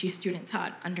Schools, and she's student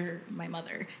taught under my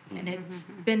mother. And it's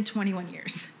been 21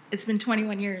 years. It's been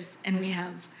 21 years, and we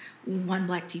have one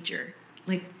black teacher.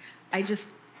 Like,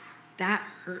 that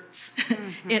hurts.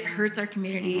 It hurts our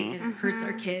community. It hurts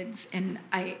our kids. And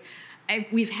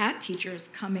we've had teachers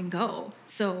come and go.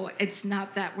 So it's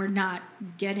not that we're not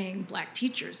getting black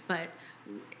teachers, but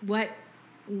what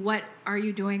are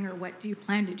you doing, or what do you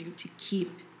plan to do to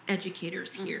keep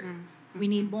educators here? We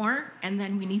need more, and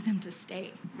then we need them to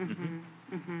stay.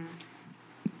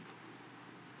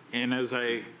 And as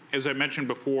I mentioned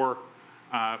before,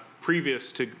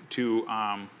 previous to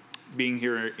being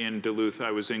here in Duluth,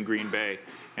 I was in Green Bay,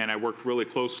 and I worked really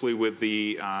closely with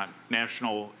the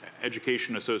National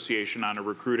Education Association on a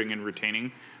recruiting and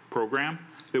retaining program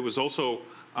that was also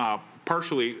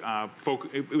partially,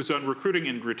 it was on recruiting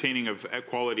and retaining of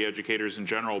quality educators in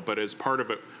general, but as part of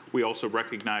it, we also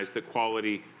recognize that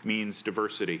quality means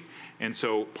diversity. And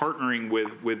so partnering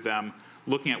with them,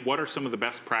 looking at what are some of the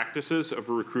best practices of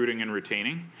recruiting and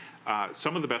retaining.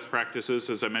 Some of the best practices,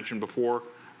 as I mentioned before,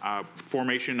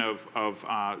 formation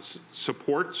of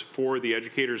supports for the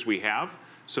educators we have,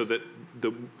 so that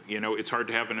it's hard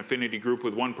to have an affinity group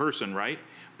with one person, right?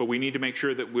 But we need to make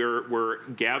sure that we're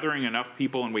gathering enough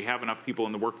people, and we have enough people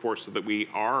in the workforce so that we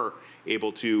are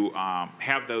able to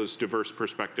have those diverse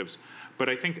perspectives. But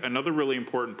I think another really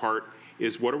important part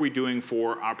is, what are we doing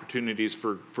for opportunities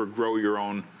for grow your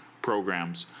own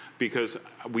programs? Because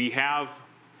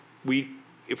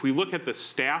if we look at the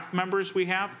staff members we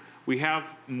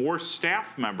have more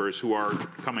staff members who are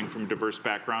coming from diverse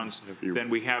backgrounds than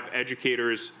we have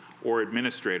educators or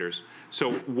administrators.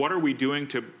 So what are we doing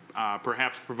to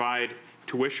perhaps provide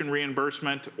tuition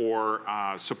reimbursement or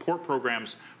support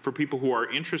programs for people who are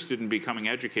interested in becoming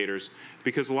educators?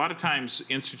 Because a lot of times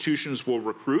institutions will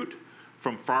recruit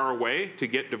from far away to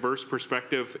get diverse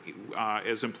perspective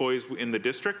as employees in the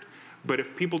district. But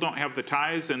if people don't have the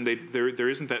ties and there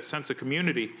isn't that sense of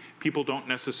community, people don't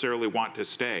necessarily want to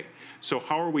stay. So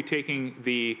how are we taking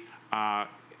the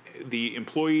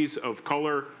employees of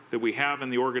color that we have in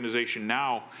the organization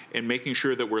now and making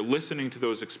sure that we're listening to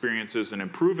those experiences and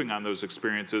improving on those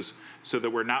experiences so that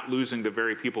we're not losing the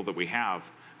very people that we have?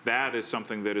 That is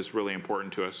something that is really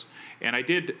important to us. And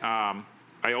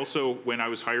I also, when I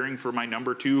was hiring for my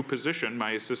number 2 position,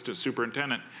 my assistant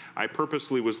superintendent, I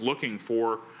purposely was looking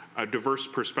for a diverse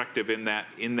perspective in that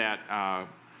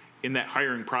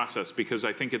hiring process, because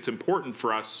I think it's important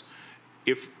for us,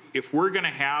 if we're going to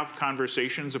have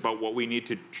conversations about what we need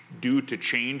to do to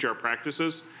change our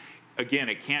practices. Again,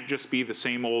 it can't just be the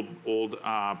same old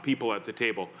people at the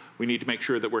table. We need to make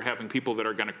sure that we're having people that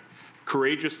are going to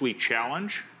courageously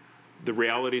challenge the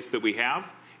realities that we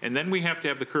have, and then we have to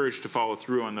have the courage to follow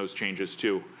through on those changes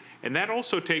too. And that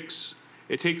also takes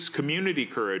community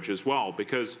courage as well,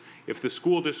 because if the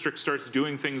school district starts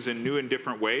doing things in new and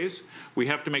different ways, we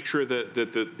have to make sure that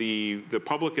the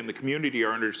public and the community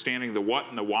are understanding the what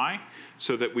and the why,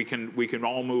 so that we can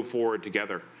all move forward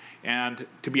together. And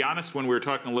to be honest, when we were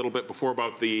talking a little bit before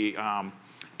about the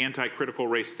anti-critical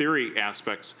race theory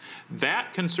aspects,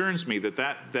 that concerns me,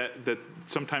 that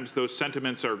sometimes those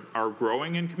sentiments are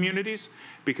growing in communities,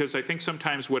 because I think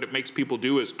sometimes what it makes people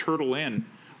do is turtle in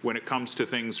when it comes to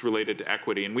things related to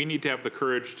equity. And we need to have the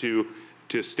courage to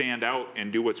stand out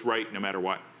and do what's right no matter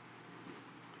what.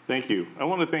 Thank you. I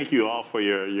want to thank you all for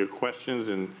your questions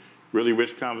and really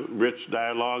rich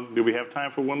dialogue. Do we have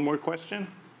time for one more question?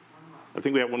 I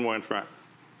think we have one more in front.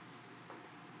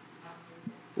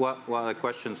 While the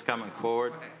question's coming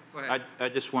forward, Go ahead. I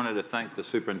just wanted to thank the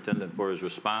superintendent for his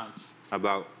response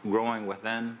about growing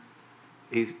within.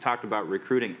 He talked about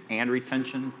recruiting and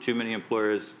retention. Too many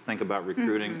employers think about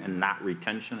recruiting and not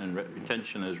retention, and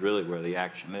retention is really where the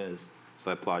action is.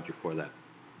 So I applaud you for that.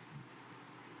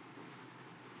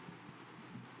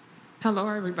 Hello,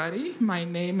 everybody. My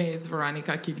name is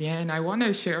Veronica Kilian. I want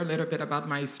to share a little bit about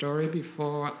my story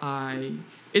before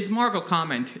it's more of a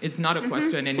comment. It's not a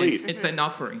question, and it's an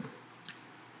offering.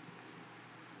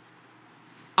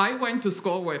 I went to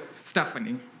school with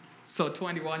Stephanie. So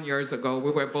 21 years ago,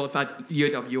 we were both at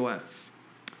UWS.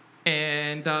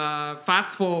 And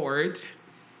fast forward,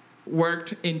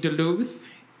 worked in Duluth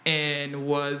and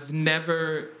was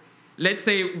never, let's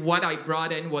say what I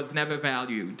brought in was never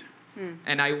valued.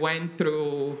 And I went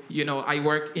through, I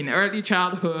worked in early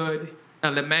childhood,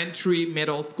 elementary,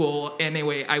 middle school.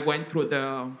 Anyway, I went through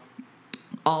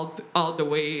all the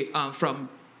way from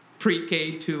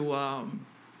pre-K to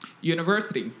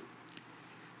university.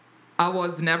 I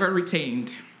was never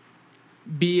retained,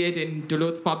 be it in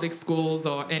Duluth public schools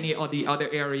or any of the other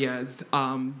areas,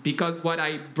 because what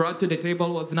I brought to the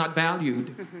table was not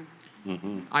valued.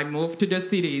 I moved to the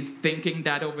cities thinking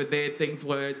that over there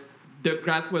the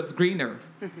grass was greener.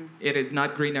 It is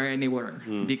not greener anywhere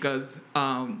because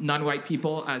non-white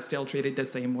people are still treated the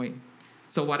same way.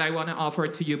 So what I want to offer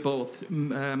to you both,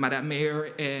 Madam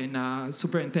Mayor and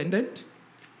Superintendent,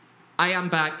 I am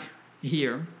back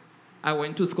here. I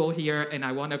went to school here and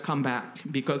I want to come back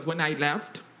because when I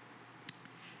left,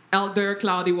 Elder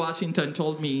Cloudy Washington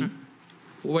told me,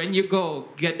 when you go,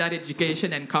 get that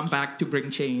education and come back to bring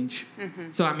change.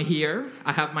 So I'm here.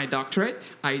 I have my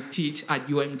doctorate. I teach at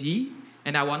UMD,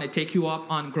 and I want to take you up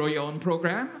on Grow Your Own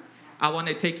program. I want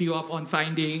to take you up on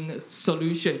finding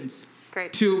solutions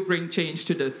to bring change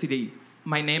to the city.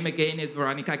 My name again is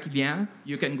Veronica Kilian.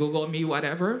 You can Google me,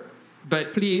 whatever.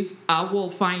 But please, I will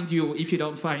find you if you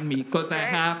don't find me, because I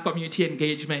have community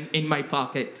engagement in my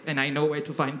pocket, and I know where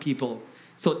to find people.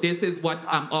 So this is what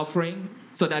I'm offering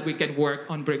so that we can work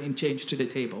on bringing change to the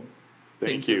table.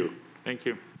 Thank you. Thank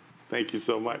you. Thank you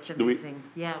so much. That's amazing.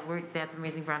 That's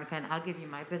amazing, Veronica, and I'll give you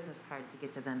my business card to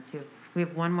get to them, too. We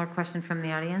have one more question from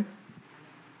the audience.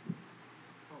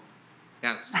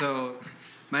 Yeah, so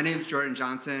my name's Jordan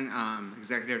Johnson,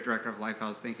 Executive Director of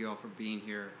Lifehouse. Thank you all for being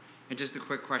here. And just a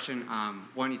quick question.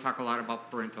 One, you talk a lot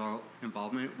about parental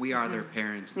involvement. We are their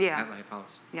parents at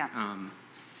Lifehouse.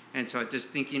 And so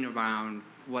just thinking around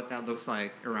what that looks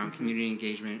like around community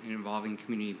engagement and involving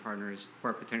community partners who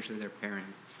are potentially their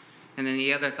parents. And then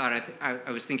the other thought,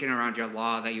 I was thinking around your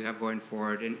law that you have going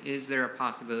forward, and is there a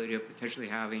possibility of potentially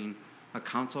having a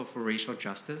council for racial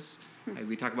justice? Like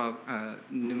we talk about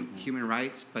human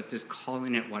rights, but just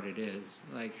calling it what it is,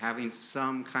 like having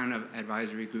some kind of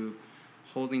advisory group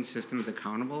holding systems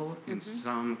accountable in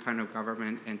some kind of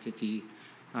government entity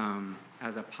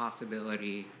as a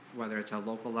possibility, whether it's a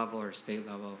local level or state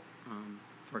level,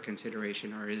 for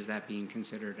consideration, or is that being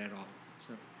considered at all? So,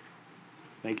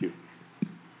 thank you.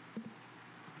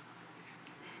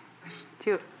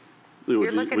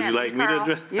 You're looking at me,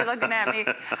 Carl. You're looking at me.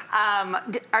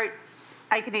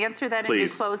 I can answer that in your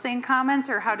closing comments,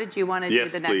 or how did you want to do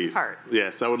the next part?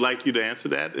 Yes, I would like you to answer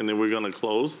that, and then we're going to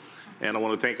close. And I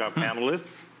want to thank our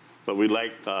panelists. But we'd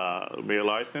like Mayor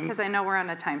Larson. Because I know we're on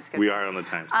a time schedule. We are on a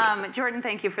time schedule. Jordan,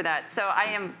 thank you for that. So I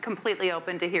am completely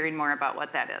open to hearing more about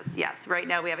what that is. Yes, right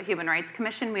now we have a Human Rights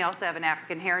Commission. We also have an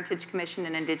African Heritage Commission,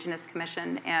 an Indigenous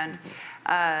Commission, and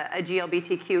a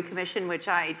GLBTQ Commission, which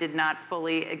I did not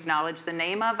fully acknowledge the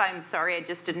name of. I'm sorry, I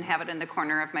just didn't have it in the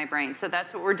corner of my brain. So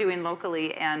that's what we're doing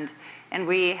locally, and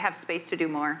we have space to do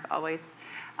more, always.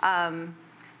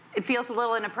 It feels a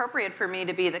little inappropriate for me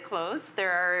to be the close. There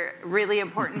are really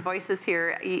important voices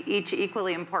here, each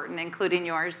equally important, including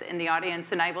yours in the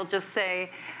audience. And I will just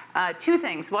say two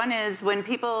things. One is when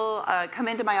people come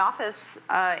into my office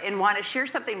and want to share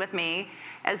something with me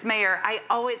as mayor,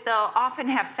 they'll often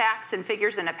have facts and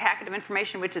figures and a packet of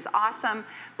information, which is awesome,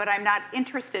 but I'm not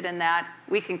interested in that.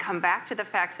 We can come back to the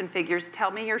facts and figures.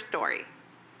 Tell me your story.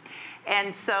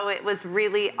 And so it was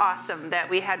really awesome that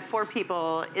we had 4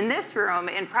 people in this room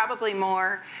and probably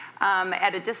more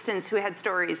at a distance who had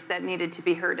stories that needed to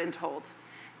be heard and told.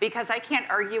 Because I can't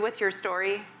argue with your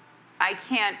story. I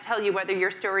can't tell you whether your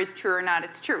story is true or not.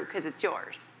 It's true because it's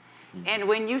yours. And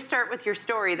when you start with your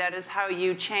story, that is how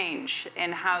you change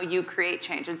and how you create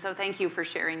change. And so thank you for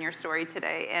sharing your story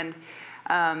today and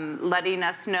letting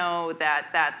us know that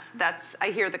that's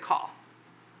I hear the call.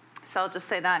 So I'll just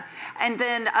say that. And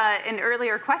then an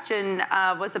earlier question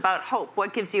was about hope.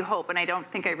 What gives you hope? And I don't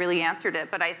think I really answered it,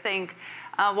 but I think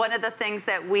one of the things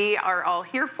that we are all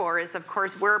here for is, of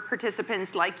course, we're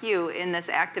participants like you in this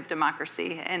active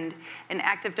democracy, and an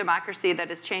active democracy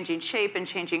that is changing shape and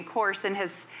changing course and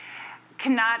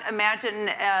cannot imagine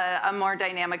a more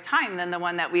dynamic time than the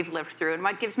one that we've lived through. And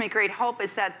what gives me great hope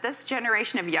is that this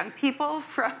generation of young people,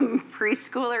 from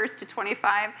preschoolers to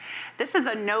 25, this is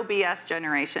a no BS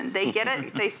generation. They get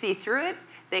it, they see through it,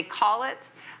 They call it.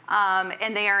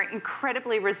 And they are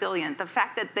incredibly resilient. The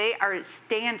fact that they are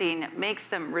standing makes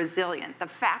them resilient. The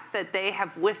fact that they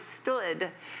have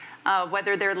withstood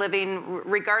whether they're living,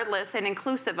 regardless and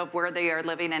inclusive of where they are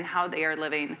living and how they are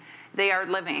living,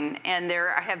 and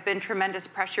there have been tremendous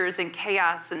pressures and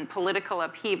chaos and political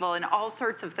upheaval and all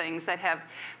sorts of things that have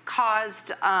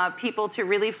caused people to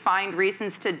really find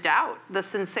reasons to doubt the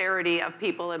sincerity of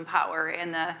people in power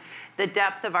and the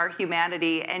depth of our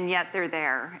humanity, and yet they're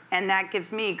there. And that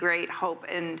gives me great hope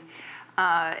and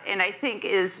I think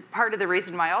is part of the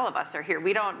reason why all of us are here.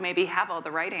 We don't maybe have all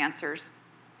the right answers,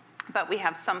 but we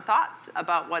have some thoughts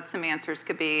about what some answers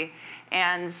could be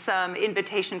and some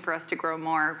invitation for us to grow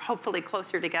more, hopefully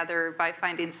closer together by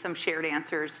finding some shared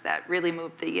answers that really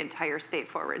move the entire state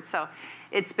forward. So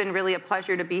it's been really a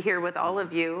pleasure to be here with all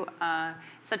of you.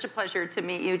 Such a pleasure to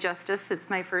meet you, Justice. It's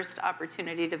my first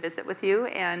opportunity to visit with you,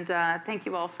 and thank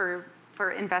you all for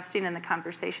investing in the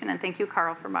conversation, and thank you,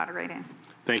 Carl, for moderating.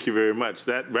 Thank you very much.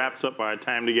 That wraps up our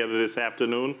time together this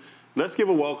afternoon. Let's give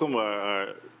a welcome,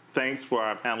 thanks for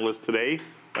our panelists today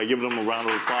by giving them a round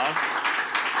of applause.